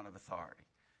amount of authority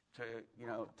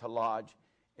to lodge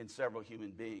in several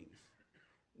human beings.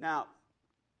 Now,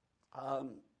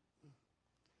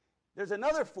 there's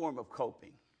another form of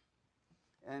coping,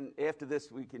 and after this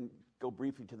we can go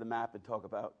briefly to the map and talk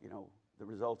about the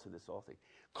results of this whole thing.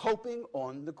 Coping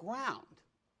on the ground.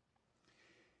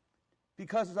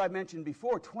 Because, as I mentioned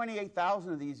before,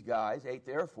 28,000 of these guys, 8th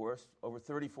Air Force, over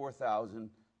 34,000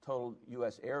 total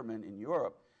U.S. airmen in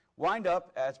Europe, wind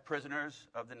up as prisoners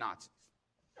of the Nazis.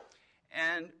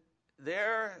 And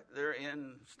they're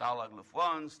in Stalag Luft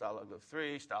 1, Stalag Luft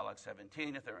 3, Stalag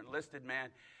 17, if they're enlisted men.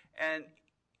 And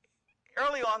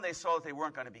early on they saw that they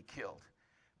weren't going to be killed.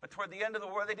 But toward the end of the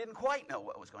war, they didn't quite know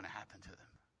what was going to happen to them.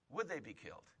 Would they be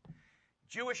killed?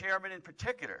 Jewish airmen in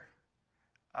particular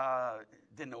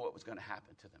didn't know what was going to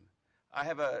happen to them. I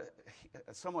have a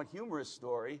somewhat humorous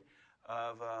story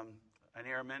of an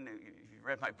airman. If you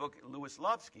read my book, Louis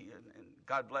Lovsky, and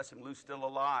God bless him, Lou's still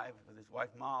alive with his wife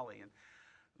Molly. And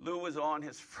Lou was on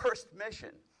his first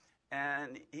mission,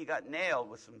 and he got nailed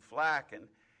with some flak, and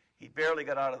he barely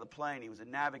got out of the plane. He was a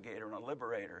navigator and a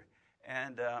liberator.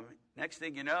 And next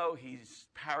thing you know, he's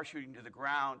parachuting to the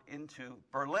ground into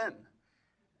Berlin.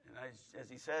 And as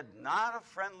he said, not a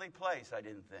friendly place, I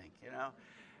didn't think, you know.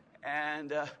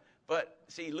 And but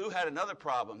see, Lou had another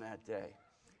problem that day.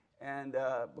 And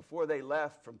before they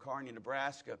left from Kearney,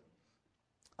 Nebraska,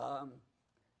 a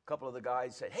couple of the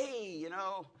guys said, hey, you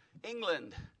know,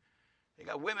 England, they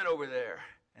got women over there,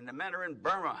 and the men are in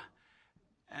Burma.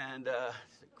 And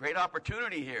it's a great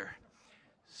opportunity here.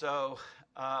 So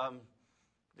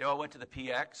they all went to the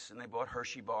PX, and they bought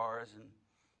Hershey bars and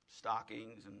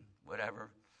stockings and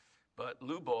whatever. But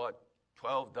Lou bought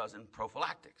 12 dozen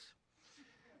prophylactics.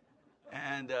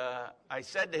 And I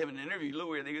said to him in an interview, Lou,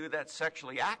 were you that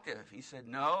sexually active? He said,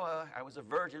 no, I was a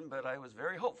virgin, but I was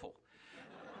very hopeful.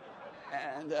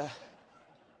 And he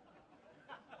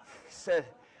said,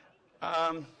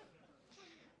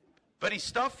 but he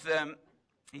stuffed them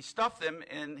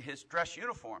in his dress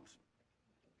uniforms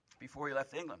before he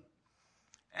left England.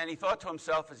 And he thought to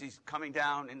himself as he's coming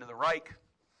down into the Reich,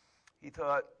 he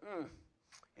thought,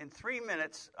 in 3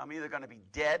 minutes, I'm either going to be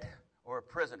dead or a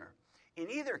prisoner. In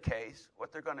either case,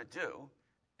 what they're going to do,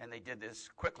 and they did this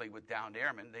quickly with downed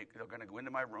airmen, they're going to go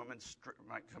into my room and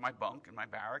to my bunk in my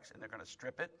barracks, and they're going to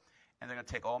strip it, and they're going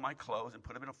to take all my clothes and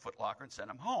put them in a footlocker and send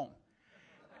them home.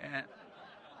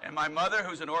 And my mother,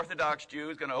 who's an Orthodox Jew,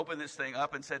 is going to open this thing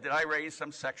up and said, did I raise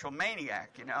some sexual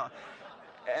maniac, you know?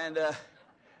 And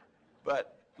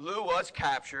but Lou was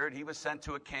captured. He was sent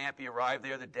to a camp. He arrived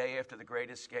there the day after the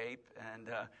Great Escape, and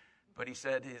but he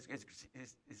said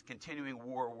his continuing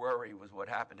war worry was what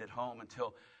happened at home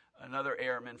until another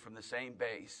airman from the same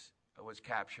base was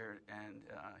captured, and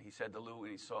he said to Lou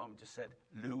when he saw him, just said,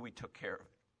 Lou, we took care of it.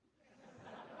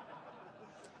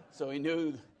 So he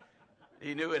knew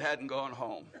it hadn't gone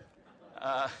home.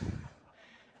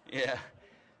 Yeah.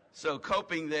 So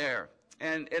coping there.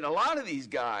 And a lot of these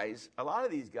guys, let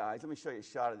me show you a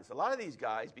shot of this. A lot of these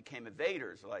guys became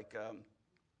evaders, like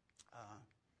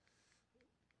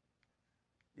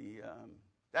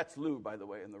that's Lou, by the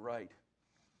way, on the right.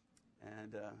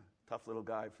 And tough little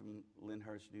guy from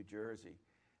Lyndhurst, New Jersey.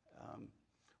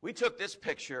 We took this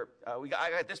picture.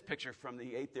 I got this picture from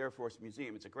the 8th Air Force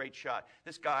Museum. It's a great shot.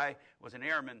 This guy was an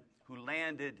airman who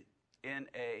landed in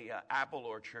a apple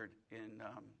orchard in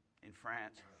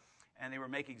France. And they were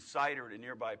making cider at a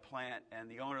nearby plant, and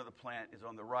the owner of the plant is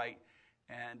on the right.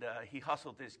 And he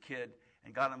hustled this kid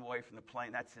and got him away from the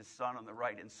plane. That's his son on the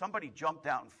right. And somebody jumped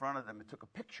out in front of them and took a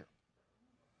picture.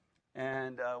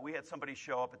 And we had somebody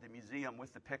show up at the museum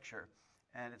with the picture,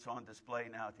 and it's on display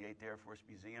now at the 8th Air Force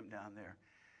Museum down there.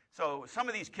 So some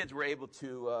of these kids were able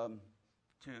to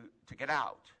get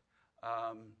out.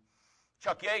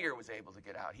 Chuck Yeager was able to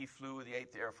get out. He flew with the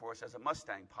 8th Air Force as a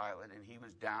Mustang pilot, and he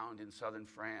was downed in southern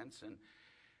France. And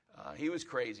he was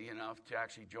crazy enough to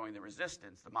actually join the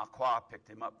resistance. The Maquis picked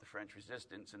him up, the French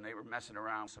resistance, and they were messing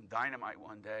around with some dynamite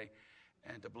one day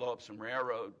and to blow up some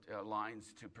railroad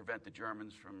lines to prevent the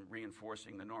Germans from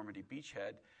reinforcing the Normandy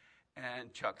beachhead.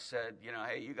 And Chuck said, you know,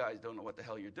 hey, you guys don't know what the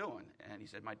hell you're doing. And he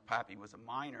said, my pappy was a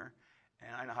miner,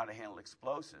 and I know how to handle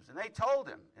explosives. And they told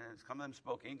him, and some of them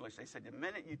spoke English, they said, the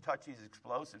minute you touch these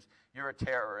explosives, you're a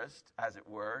terrorist, as it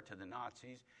were, to the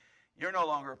Nazis. You're no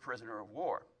longer a prisoner of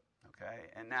war, okay?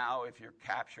 And now if you're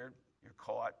captured, you're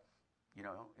caught, you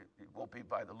know, it won't be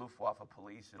by the Luftwaffe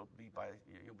police, you'll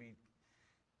be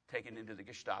taken into the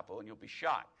Gestapo and you'll be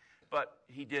shot. But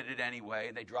he did it anyway,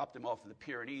 and they dropped him off in the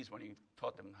Pyrenees when he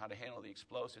taught them how to handle the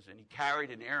explosives, and he carried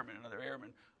another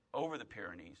airman, over the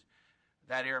Pyrenees.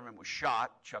 That airman was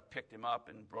shot. Chuck picked him up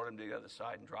and brought him to the other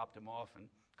side and dropped him off and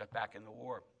got back in the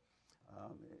war.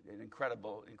 An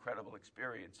incredible, incredible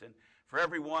experience. And for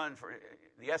everyone,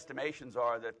 the estimations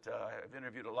are that I've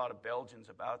interviewed a lot of Belgians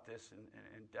about this and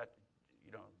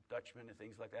Dutchmen and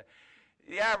things like that.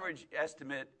 The average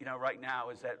estimate, right now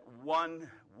is that one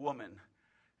woman,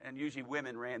 and usually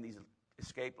women ran these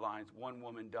escape lines, one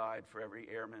woman died for every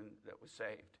airman that was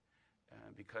saved.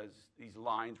 Because these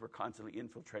lines were constantly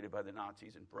infiltrated by the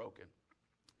Nazis and broken.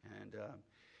 And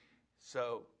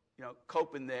so,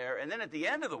 coping there. And then at the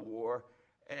end of the war,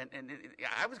 and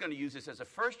I was going to use this as a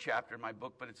first chapter in my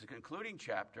book, but it's a concluding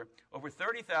chapter, over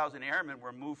 30,000 airmen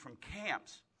were moved from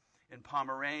camps in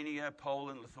Pomerania,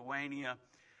 Poland, Lithuania,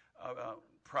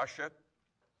 Prussia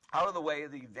out of the way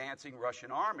of the advancing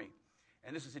Russian army.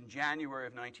 And this is in January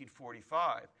of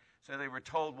 1945. So they were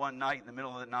told one night, in the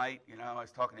middle of the night, I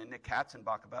was talking to Nick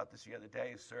Katzenbach about this the other day,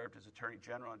 who served as Attorney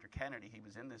General under Kennedy. He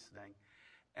was in this thing.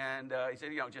 And he said,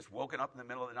 just woken up in the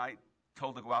middle of the night,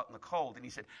 told to go out in the cold. And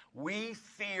he said, we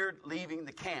feared leaving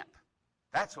the camp.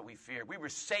 That's what we feared. We were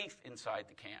safe inside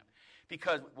the camp.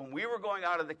 Because when we were going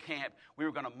out of the camp, we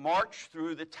were going to march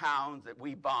through the towns that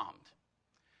we bombed.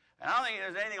 And I don't think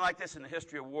there's anything like this in the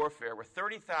history of warfare, where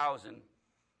 30,000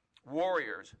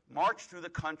 warriors marched through the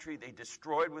country, they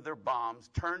destroyed with their bombs,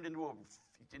 turned into a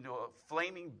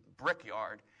flaming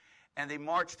brickyard, and they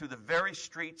marched through the very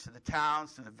streets of the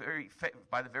towns,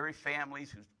 by the very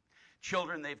families whose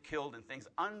children they've killed and things.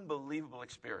 Unbelievable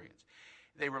experience.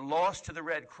 They were lost to the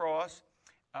Red Cross.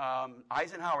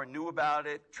 Eisenhower knew about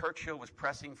it. Churchill was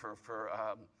pressing for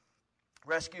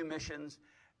rescue missions.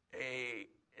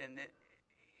 And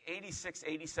 86,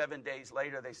 87 days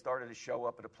later, they started to show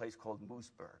up at a place called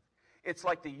Moosburg. It's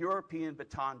like the European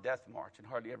Bataan Death March, and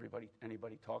hardly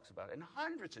anybody talks about it. And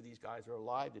hundreds of these guys are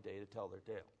alive today to tell their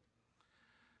tale.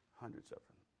 Hundreds of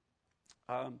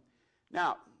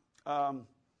them.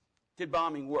 Did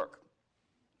bombing work?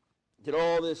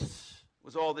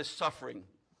 Was all this suffering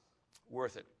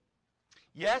worth it?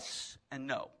 Yes and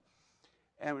no.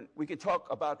 And we can talk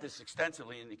about this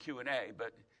extensively in the Q&A,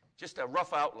 but just a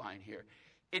rough outline here.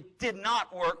 It did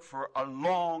not work for a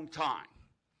long time.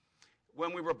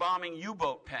 When we were bombing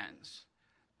U-boat pens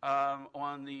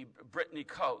on the Brittany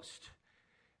coast,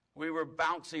 we were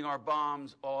bouncing our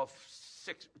bombs off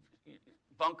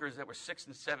bunkers that were 6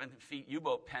 and 7 feet,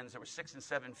 U-boat pens that were 6 and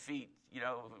 7 feet,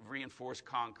 of reinforced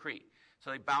concrete.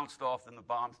 So they bounced off, and the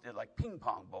bombs did like ping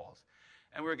pong balls.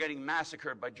 And we were getting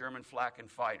massacred by German flak and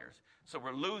fighters. So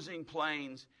we're losing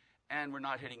planes, and we're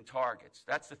not hitting targets.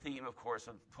 That's the theme, of course,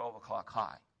 of 12 O'Clock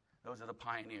High. Those are the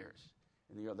pioneers,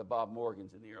 the Bob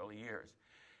Morgans in the early years.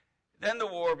 Then the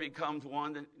war becomes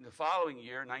one. The following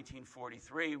year,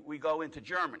 1943, we go into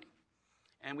Germany.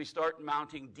 And we start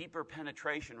mounting deeper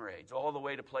penetration raids, all the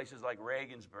way to places like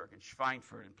Regensburg and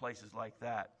Schweinfurt and places like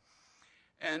that.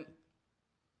 And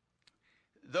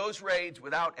those raids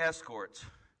without escorts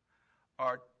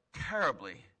are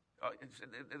terribly,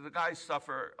 the guys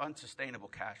suffer unsustainable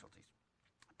casualties.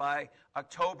 By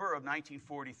October of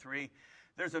 1943,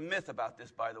 there's a myth about this,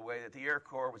 by the way, that the Air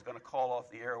Corps was going to call off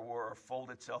the air war or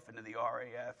fold itself into the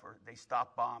RAF, or they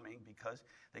stopped bombing because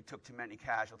they took too many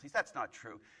casualties. That's not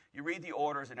true. You read the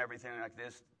orders and everything like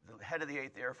this. The head of the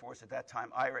 8th Air Force at that time,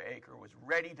 Ira Eaker, was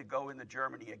ready to go into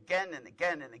Germany again and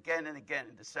again and again and again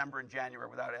in December and January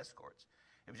without escorts.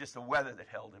 It was just the weather that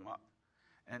held him up.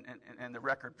 And the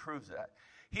record proves that.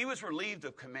 He was relieved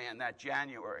of command that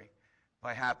January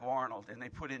by Hap Arnold, and they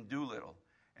put in Doolittle.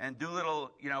 And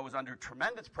Doolittle, was under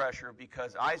tremendous pressure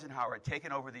because Eisenhower had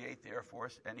taken over the 8th Air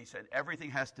Force, and he said everything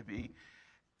has to be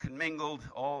commingled,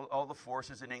 all the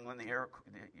forces in England,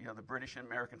 the British and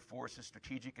American forces,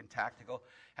 strategic and tactical,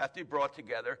 have to be brought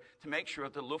together to make sure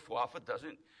that the Luftwaffe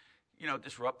doesn't,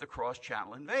 disrupt the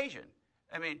cross-channel invasion.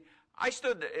 I mean, I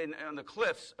stood on the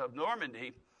cliffs of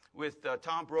Normandy with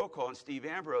Tom Brokaw and Steve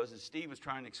Ambrose, and Steve was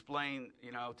trying to explain,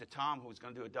 to Tom, who was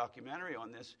going to do a documentary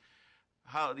on this,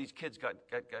 how these kids got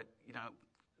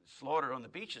slaughtered on the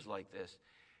beaches like this.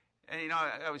 And,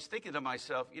 I was thinking to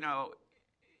myself,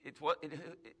 it's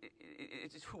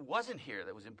who wasn't here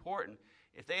that was important.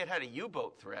 If they had had a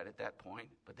U-boat threat at that point,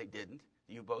 but they didn't.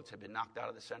 The U-boats had been knocked out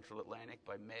of the Central Atlantic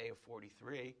by May of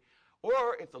 43.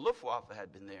 Or if the Luftwaffe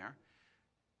had been there,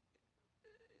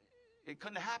 it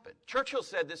couldn't have happened. Churchill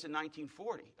said this in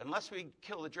 1940. Unless we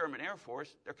kill the German Air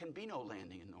Force, there can be no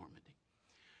landing in Normandy.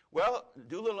 Well,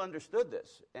 Doolittle understood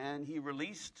this, and he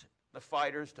released the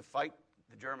fighters to fight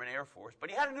the German Air Force. But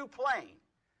he had a new plane,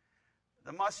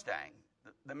 the Mustang,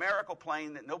 the miracle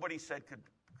plane that nobody said could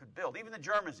build. Even the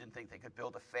Germans didn't think they could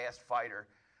build a fast fighter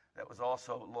that was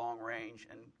also long range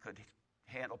and could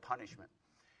handle punishment.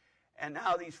 And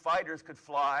now these fighters could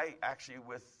fly, actually,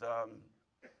 with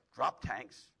drop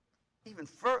tanks even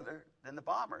further than the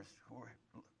bombers, who were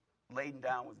laden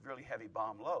down with really heavy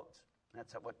bomb loads.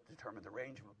 That's what determined the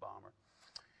range of a bomber.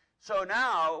 So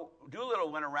now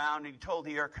Doolittle went around and he told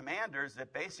the air commanders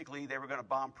that basically they were going to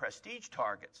bomb prestige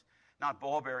targets, not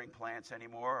ball-bearing plants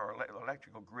anymore or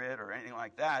electrical grid or anything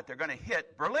like that. They're going to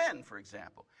hit Berlin, for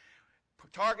example.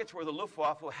 Targets where the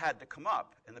Luftwaffe had to come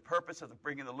up, and the purpose of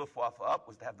bringing the Luftwaffe up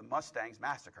was to have the Mustangs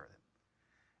massacre them.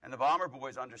 And the bomber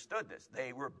boys understood this.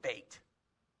 They were bait.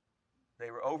 They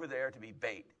were over there to be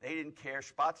bait. They didn't care.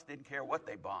 Spaatz didn't care what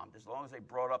they bombed as long as they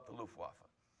brought up the Luftwaffe.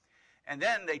 And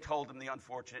then they told them the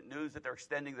unfortunate news that they're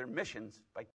extending their missions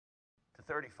to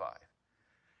 35.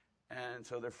 and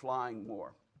so they're flying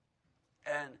more.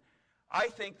 And I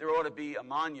think there ought to be a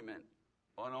monument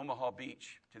on Omaha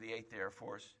Beach to the 8th Air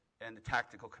Force and the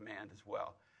Tactical Command as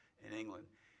well in England.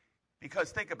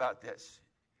 Because think about this.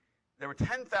 There were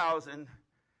 10,000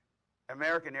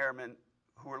 American airmen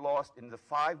who were lost in the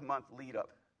 5-month lead-up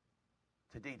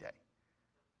to D-Day.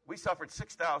 We suffered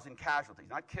 6,000 casualties,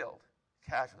 not killed,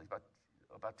 casualties,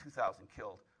 about 2,000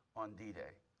 killed on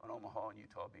D-Day, on Omaha and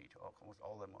Utah Beach, almost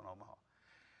all of them on Omaha.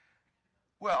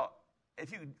 Well,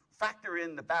 if you factor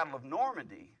in the Battle of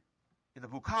Normandy, in the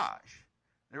Bocage,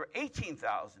 there were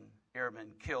 18,000 airmen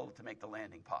killed to make the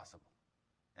landing possible.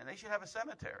 And they should have a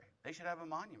cemetery. They should have a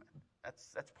monument.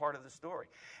 That's part of the story.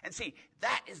 And see,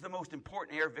 that is the most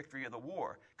important air victory of the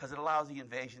war because it allows the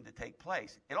invasion to take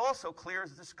place. It also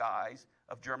clears the skies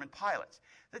of German pilots.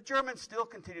 The Germans still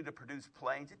continue to produce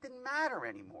planes. It didn't matter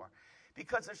anymore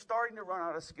because they're starting to run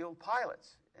out of skilled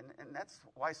pilots. And that's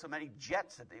why so many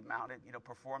jets that they mounted,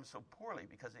 performed so poorly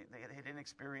because they had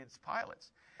inexperienced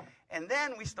pilots. And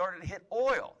then we started to hit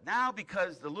oil. Now,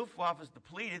 because the Luftwaffe is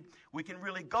depleted, we can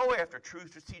really go after true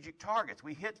strategic targets.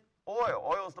 We hit oil.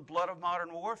 Oil is the blood of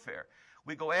modern warfare.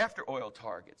 We go after oil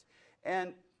targets.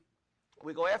 And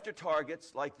we go after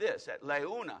targets like this at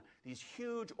Leuna, these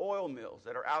huge oil mills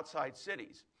that are outside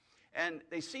cities. And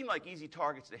they seem like easy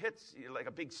targets to hit, like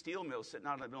a big steel mill sitting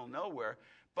out in the middle of nowhere.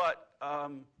 But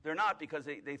they're not because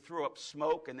they threw up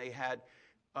smoke and they had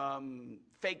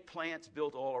fake plants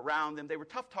built all around them. They were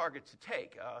tough targets to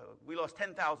take. We lost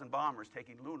 10,000 bombers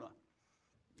taking Luna.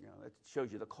 That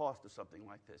shows you the cost of something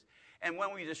like this. And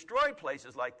when we destroyed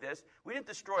places like this, we didn't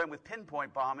destroy them with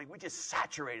pinpoint bombing. We just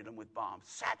saturated them with bombs.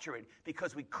 Saturated.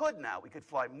 Because we could now. We could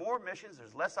fly more missions.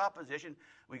 There's less opposition.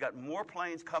 We got more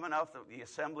planes coming off the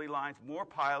assembly lines, more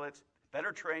pilots,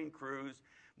 better trained crews,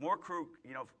 more crew,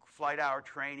 flight hour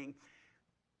training.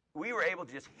 We were able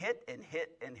to just hit and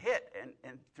hit and hit.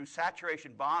 And through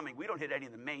saturation bombing, we don't hit any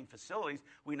of the main facilities.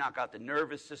 We knock out the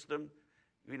nervous system.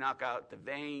 We knock out the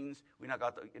veins. We knock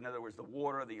out, in other words, the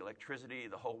water, the electricity,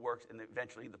 the whole works, and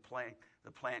eventually the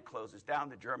plant closes down.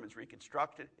 The Germans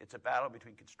reconstruct it. It's a battle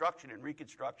between construction and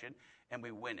reconstruction, and we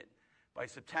win it. By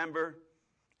September,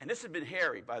 and this has been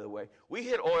hairy, by the way, we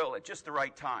hit oil at just the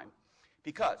right time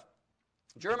because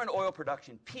German oil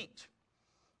production peaked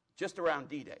just around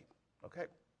D-Day, okay?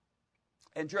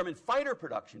 And German fighter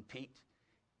production peaked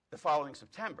the following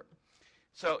September.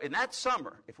 So in that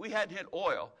summer, if we hadn't hit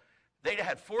oil, they'd have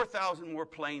had 4,000 more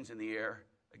planes in the air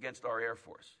against our Air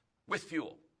Force with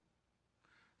fuel.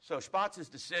 So Spatz's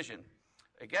decision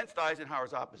against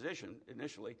Eisenhower's opposition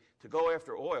initially to go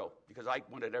after oil, because I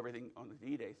wanted everything on the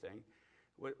D-Day thing,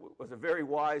 was a very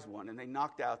wise one, and they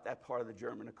knocked out that part of the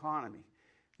German economy.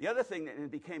 The other thing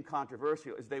that became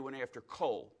controversial is they went after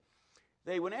coal.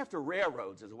 They went after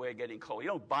railroads as a way of getting coal. You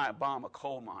don't bomb a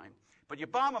coal mine, but you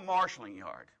bomb a marshaling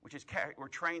yard, which is where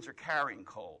trains are carrying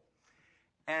coal.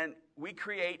 And we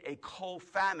create a coal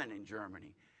famine in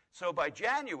Germany. So by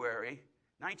January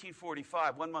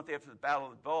 1945, 1 month after the Battle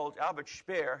of the Bulge, Albert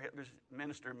Speer, Hitler's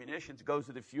minister of munitions, goes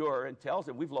to the Fuhrer and tells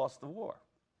him, we've lost the war.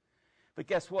 But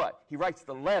guess what? He writes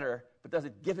the letter, but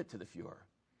doesn't give it to the Fuhrer.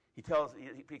 He tells,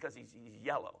 because he's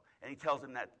yellow, and he tells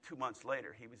him that 2 months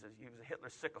later he was a Hitler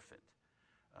sycophant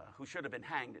who should have been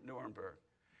hanged at Nuremberg.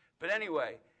 But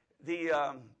anyway,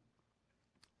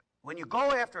 when you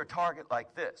go after a target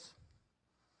like this,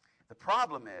 the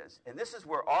problem is, and this is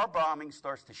where our bombing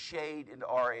starts to shade into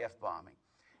RAF bombing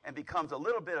and becomes a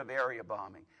little bit of area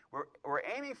bombing. We're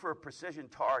aiming for a precision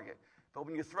target, but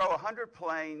when you throw 100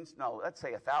 planes, no, let's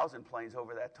say 1,000 planes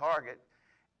over that target,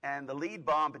 and the lead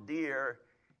bombardier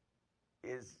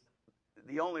is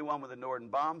the only one with a Norden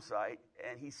bomb sight,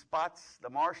 and he spots the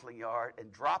marshalling yard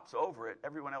and drops over it.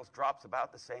 Everyone else drops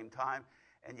about the same time,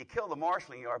 and you kill the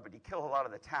marshalling yard, but you kill a lot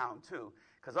of the town too.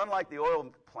 Because unlike the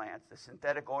oil plants, the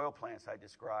synthetic oil plants I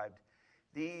described,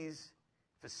 these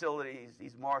facilities,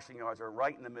 these marshalling yards are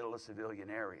right in the middle of civilian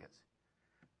areas.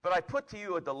 But I put to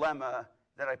you a dilemma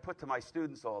that I put to my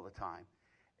students all the time.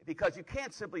 Because you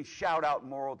can't simply shout out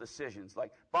moral decisions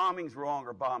like bombing's wrong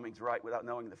or bombing's right without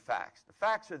knowing the facts. The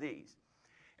facts are these.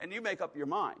 And you make up your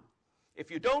mind.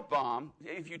 If you don't bomb,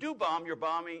 if you do bomb, you're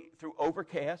bombing through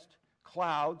overcast,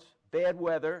 clouds, bad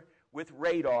weather, with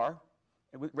radar,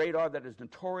 and with radar that is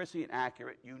notoriously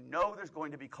inaccurate. You know there's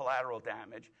going to be collateral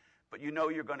damage, but you know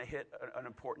you're going to hit an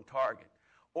important target.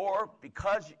 Or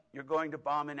because you're going to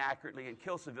bomb inaccurately and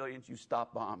kill civilians, you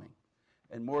stop bombing.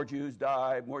 And more Jews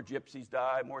die, more gypsies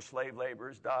die, more slave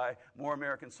laborers die, more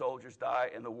American soldiers die,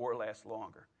 and the war lasts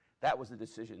longer. That was the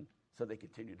decision, so they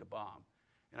continued to bomb.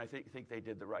 And I think they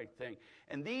did the right thing.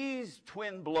 And these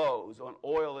twin blows on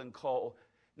oil and coal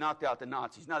knocked out the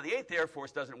Nazis. Now, the 8th Air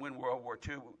Force doesn't win World War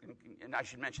II, and I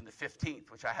should mention the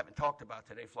 15th, which I haven't talked about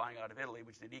today, flying out of Italy,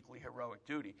 which did equally heroic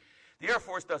duty. The Air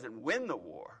Force doesn't win the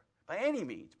war by any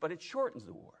means, but it shortens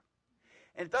the war.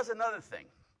 And it does another thing.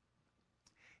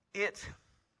 It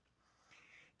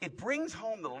brings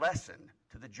home the lesson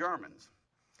to the Germans.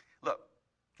 Look,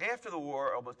 after the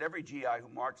war, almost every GI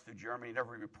who marched through Germany and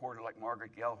every reporter like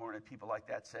Margaret Gellhorn and people like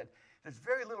that said, there's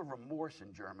very little remorse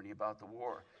in Germany about the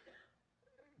war.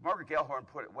 Margaret Gellhorn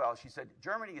put it well. She said,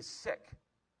 Germany is sick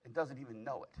and doesn't even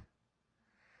know it.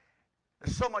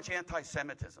 There's so much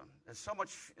anti-Semitism. There's so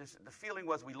much, the feeling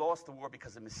was we lost the war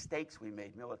because of mistakes we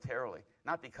made militarily,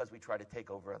 not because we tried to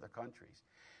take over other countries.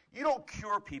 You don't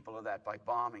cure people of that by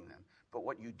bombing them, but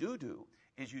what you do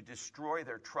is you destroy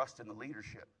their trust in the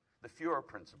leadership, the Führer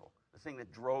principle, the thing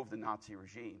that drove the Nazi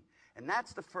regime. And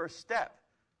that's the first step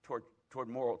toward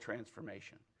moral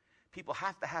transformation. People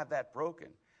have to have that broken.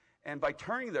 And by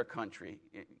turning their country,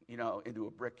 into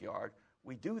a brickyard,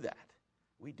 we do that.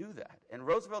 We do that. And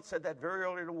Roosevelt said that very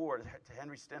early in the war to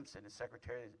Henry Stimson, his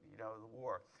secretary, of the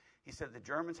war. He said the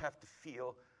Germans have to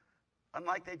feel,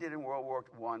 unlike they did in World War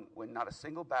I, when not a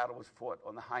single battle was fought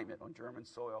on the Heimat, on German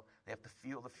soil, they have to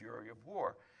feel the fury of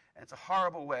war. And it's a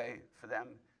horrible way for them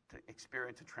to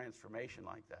experience a transformation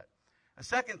like that. A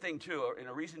second thing, too, in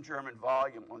a recent German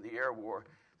volume on the air war,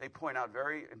 they point out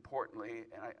very importantly,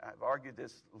 and I've argued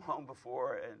this long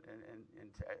before,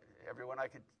 and to everyone I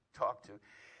could talk to,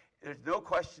 there's no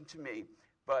question to me,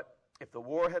 but if the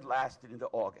war had lasted into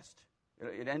August,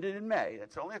 it ended in May,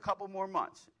 that's only a couple more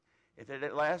months. If it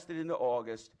had lasted into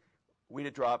August, we'd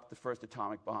have dropped the first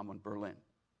atomic bomb on Berlin.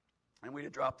 And we'd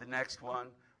have dropped the next one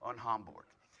on Hamburg.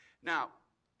 Now,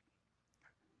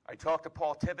 I talked to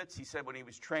Paul Tibbets. He said when he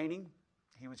was trained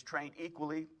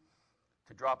equally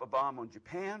to drop a bomb on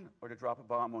Japan or to drop a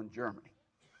bomb on Germany.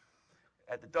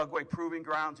 At the Dugway Proving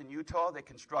Grounds in Utah, they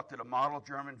constructed a model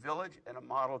German village and a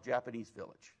model Japanese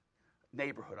village.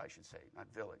 Neighborhood, I should say, not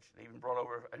village. They even brought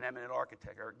over an eminent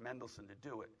architect, Eric Mendelsohn, to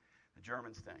do it, the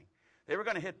Germans thing. They were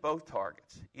going to hit both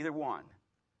targets, either one.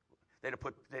 They'd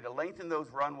have lengthened those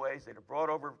runways, they'd have brought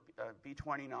over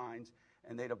B-29s,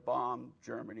 and they'd have bombed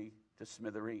Germany to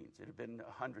smithereens. It would have been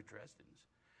 100 Dresdens.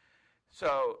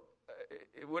 So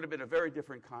it would have been a very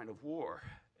different kind of war.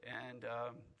 And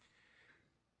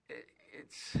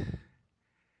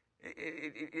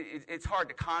it's hard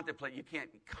to contemplate. You can't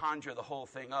conjure the whole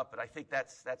thing up, but I think that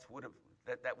would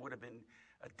have been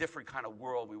a different kind of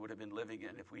world we would have been living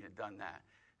in if we had done that.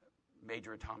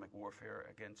 Major atomic warfare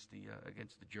against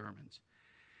the Germans.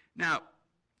 Now,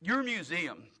 your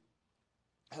museum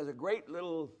has a great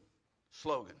little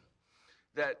slogan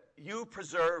that you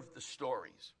preserve the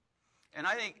stories. And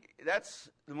I think that's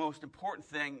the most important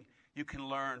thing you can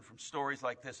learn from stories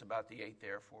like this about the 8th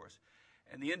Air Force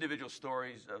and the individual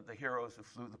stories of the heroes who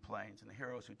flew the planes and the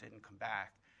heroes who didn't come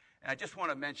back. And I just want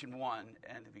to mention one,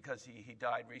 and because he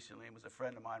died recently and was a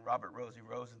friend of mine, Robert Rosie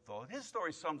Rosenthal. And his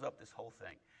story sums up this whole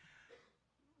thing.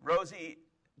 Rosie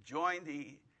joined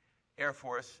the Air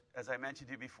Force, as I mentioned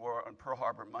to you before, on Pearl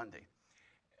Harbor Monday,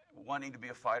 wanting to be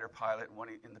a fighter pilot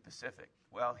in the Pacific.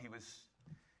 Well,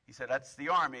 he said, that's the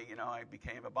Army. I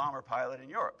became a bomber pilot in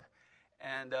Europe.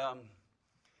 And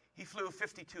he flew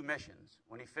 52 missions.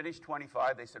 When he finished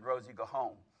 25, they said, Rosie, go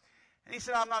home. And he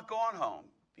said, I'm not going home,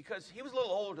 because he was a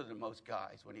little older than most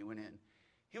guys when he went in.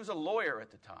 He was a lawyer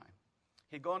at the time.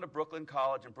 He'd gone to Brooklyn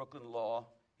College and Brooklyn Law.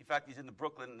 In fact, he's in the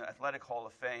Brooklyn Athletic Hall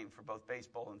of Fame for both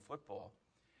baseball and football.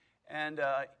 And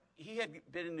he had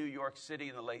been in New York City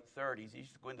in the late 30s. He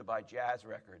used to go in to buy jazz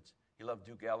records. He loved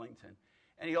Duke Ellington.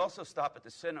 And he also stopped at the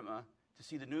cinema to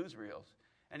see the newsreels.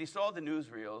 And he saw the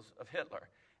newsreels of Hitler.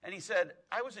 And he said,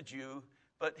 I was a Jew,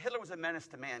 but Hitler was a menace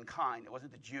to mankind. It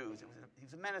wasn't the Jews. He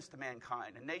was a menace to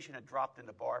mankind. A nation had dropped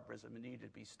into barbarism and needed to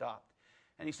be stopped.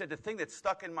 And he said, the thing that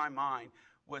stuck in my mind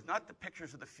was not the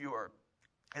pictures of the Fuhrer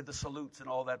and the salutes and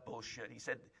all that bullshit. He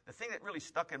said, the thing that really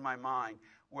stuck in my mind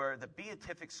were the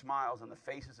beatific smiles on the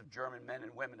faces of German men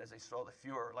and women as they saw the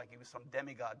Fuhrer, like he was some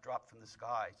demigod dropped from the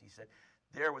skies. He said,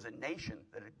 there was a nation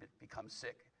that had become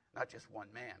sick, not just one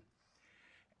man.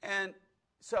 And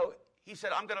so he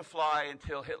said, I'm going to fly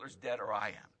until Hitler's dead or I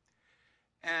am.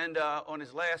 And on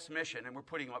his last mission, and we're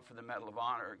putting him up for the Medal of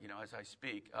Honor, as I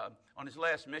speak, on his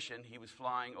last mission, he was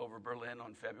flying over Berlin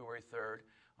on February 3rd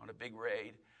on a big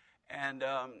raid. And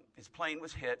his plane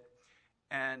was hit,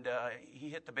 and he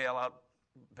hit the bailout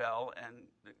bell, and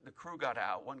the crew got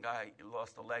out. One guy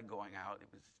lost a leg going out. It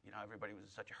was, everybody was in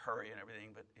such a hurry and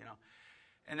everything, but,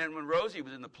 And then when Rosie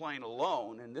was in the plane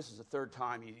alone, and this is the third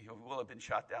time, he will have been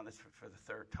shot down for the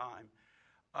third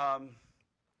time,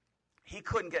 he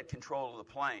couldn't get control of the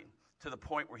plane. to the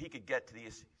point where he could get to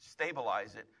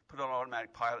stabilize it, put it on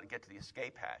automatic pilot, and get to the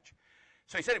escape hatch.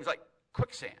 So he said it was like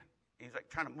quicksand. He was like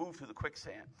trying to move through the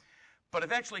quicksand. But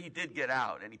eventually he did get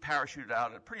out, and he parachuted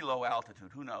out at a pretty low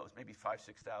altitude, who knows, maybe 5,000,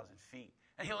 6,000 feet.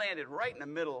 And he landed right in the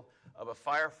middle of a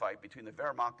firefight between the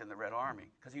Wehrmacht and the Red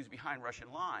Army, because he was behind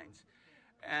Russian lines.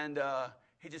 And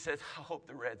he just says, I hope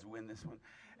the Reds win this one.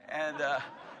 And,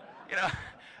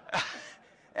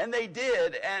 and they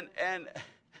did, and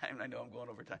I know I'm going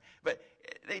over time, but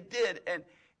they did,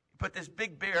 but this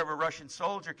big bear of a Russian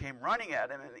soldier came running at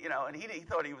him, and he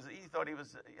thought he was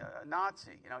a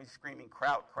Nazi, he's screaming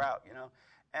Kraut, Kraut,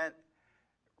 and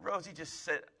Rosie just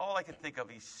said, all I could think of,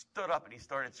 he stood up and he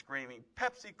started screaming,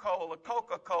 Pepsi Cola,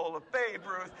 Coca-Cola, Babe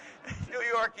Ruth, New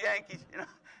York Yankees,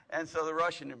 and so the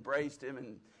Russian embraced him,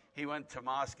 and he went to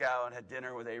Moscow and had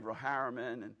dinner with Averell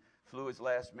Harriman and flew his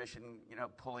last mission,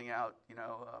 pulling out,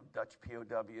 Dutch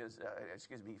POWs,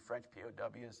 French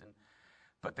POWs.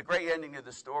 But the great ending of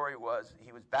the story was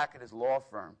he was back at his law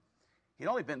firm. He'd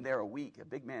only been there a week, a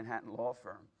big Manhattan law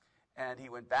firm. And he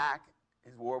went back,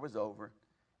 his war was over,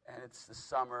 and it's the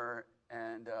summer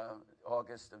and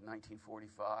August of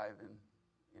 1945,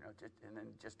 and then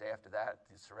just after that,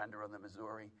 the surrender on the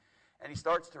Missouri. And he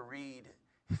starts to read.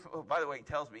 Oh, by the way, he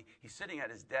tells me, he's sitting at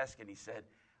his desk and he said,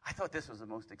 I thought this was the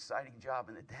most exciting job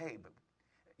in the day, but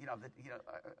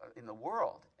in the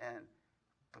world.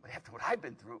 But after what I've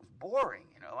been through, it was boring.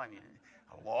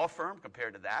 A law firm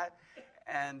compared to that.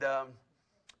 And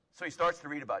so he starts to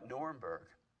read about Nuremberg,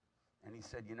 and he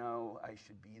said, I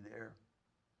should be there.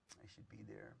 I should be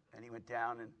there. And he went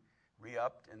down and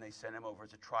re-upped, and they sent him over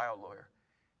as a trial lawyer.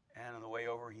 And on the way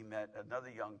over, he met another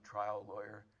young trial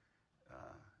lawyer,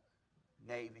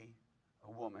 Navy,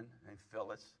 a woman named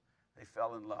Phyllis. They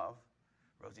fell in love.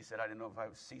 Rosie said, I didn't know if I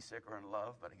was seasick or in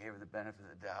love, but I gave her the benefit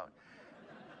of the doubt.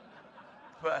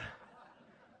 But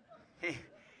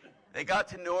they got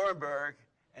to Nuremberg,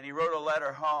 and he wrote a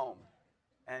letter home,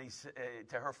 and he said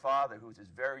to her father, who was this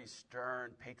very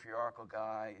stern, patriarchal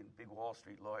guy and big Wall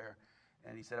Street lawyer,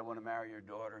 and he said, I want to marry your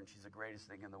daughter, and she's the greatest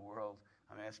thing in the world.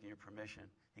 I'm asking your permission.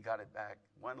 He got it back.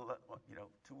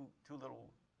 Two little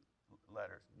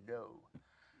letters, no,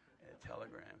 a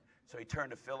telegram. So he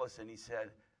turned to Phyllis and he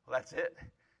said, well, that's it.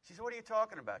 She said, what are you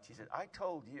talking about? She said, I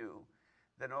told you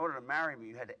that in order to marry me,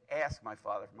 you had to ask my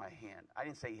father for my hand. I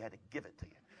didn't say he had to give it to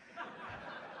you.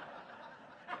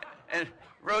 And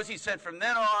Rosie said, from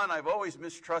then on, I've always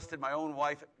mistrusted my own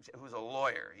wife, who's a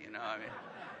lawyer,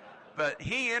 But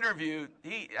he interrogated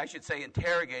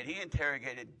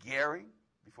Goering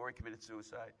before he committed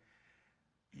suicide,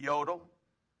 Jodl,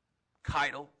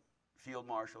 Keitel, Field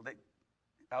Marshal.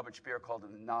 Albert Speer called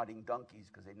them nodding donkeys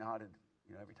because they nodded,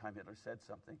 every time Hitler said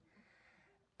something.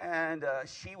 And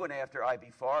she went after I.B.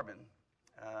 Farben,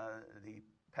 the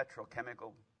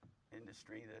petrochemical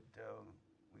industry that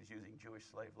was using Jewish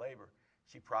slave labor.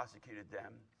 She prosecuted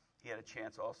them. He had a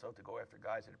chance also to go after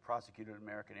guys that had prosecuted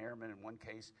American airmen. In one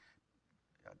case,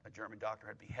 a German doctor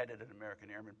had beheaded an American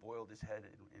airman, boiled his head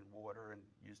in water, and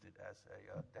used it as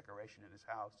a decoration in his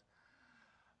house.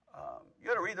 You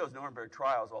got to read those Nuremberg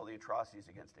trials, all the atrocities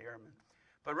against airmen.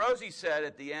 But Rosie said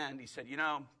at the end, he said,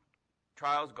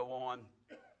 trials go on.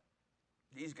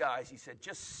 These guys, he said,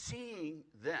 just seeing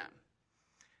them,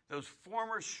 those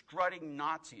former strutting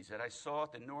Nazis that I saw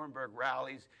at the Nuremberg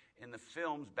rallies in the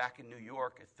films back in New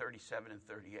York at 37 and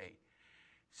 38,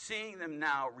 seeing them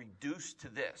now reduced to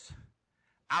this,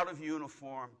 out of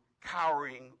uniform,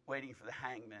 cowering, waiting for the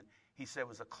hangman, he said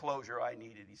was a closure I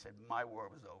needed. He said, my war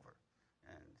was over.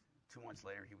 And 2 months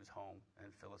later, he was home,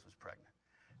 and Phyllis was pregnant.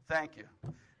 Thank you.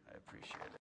 I appreciate it.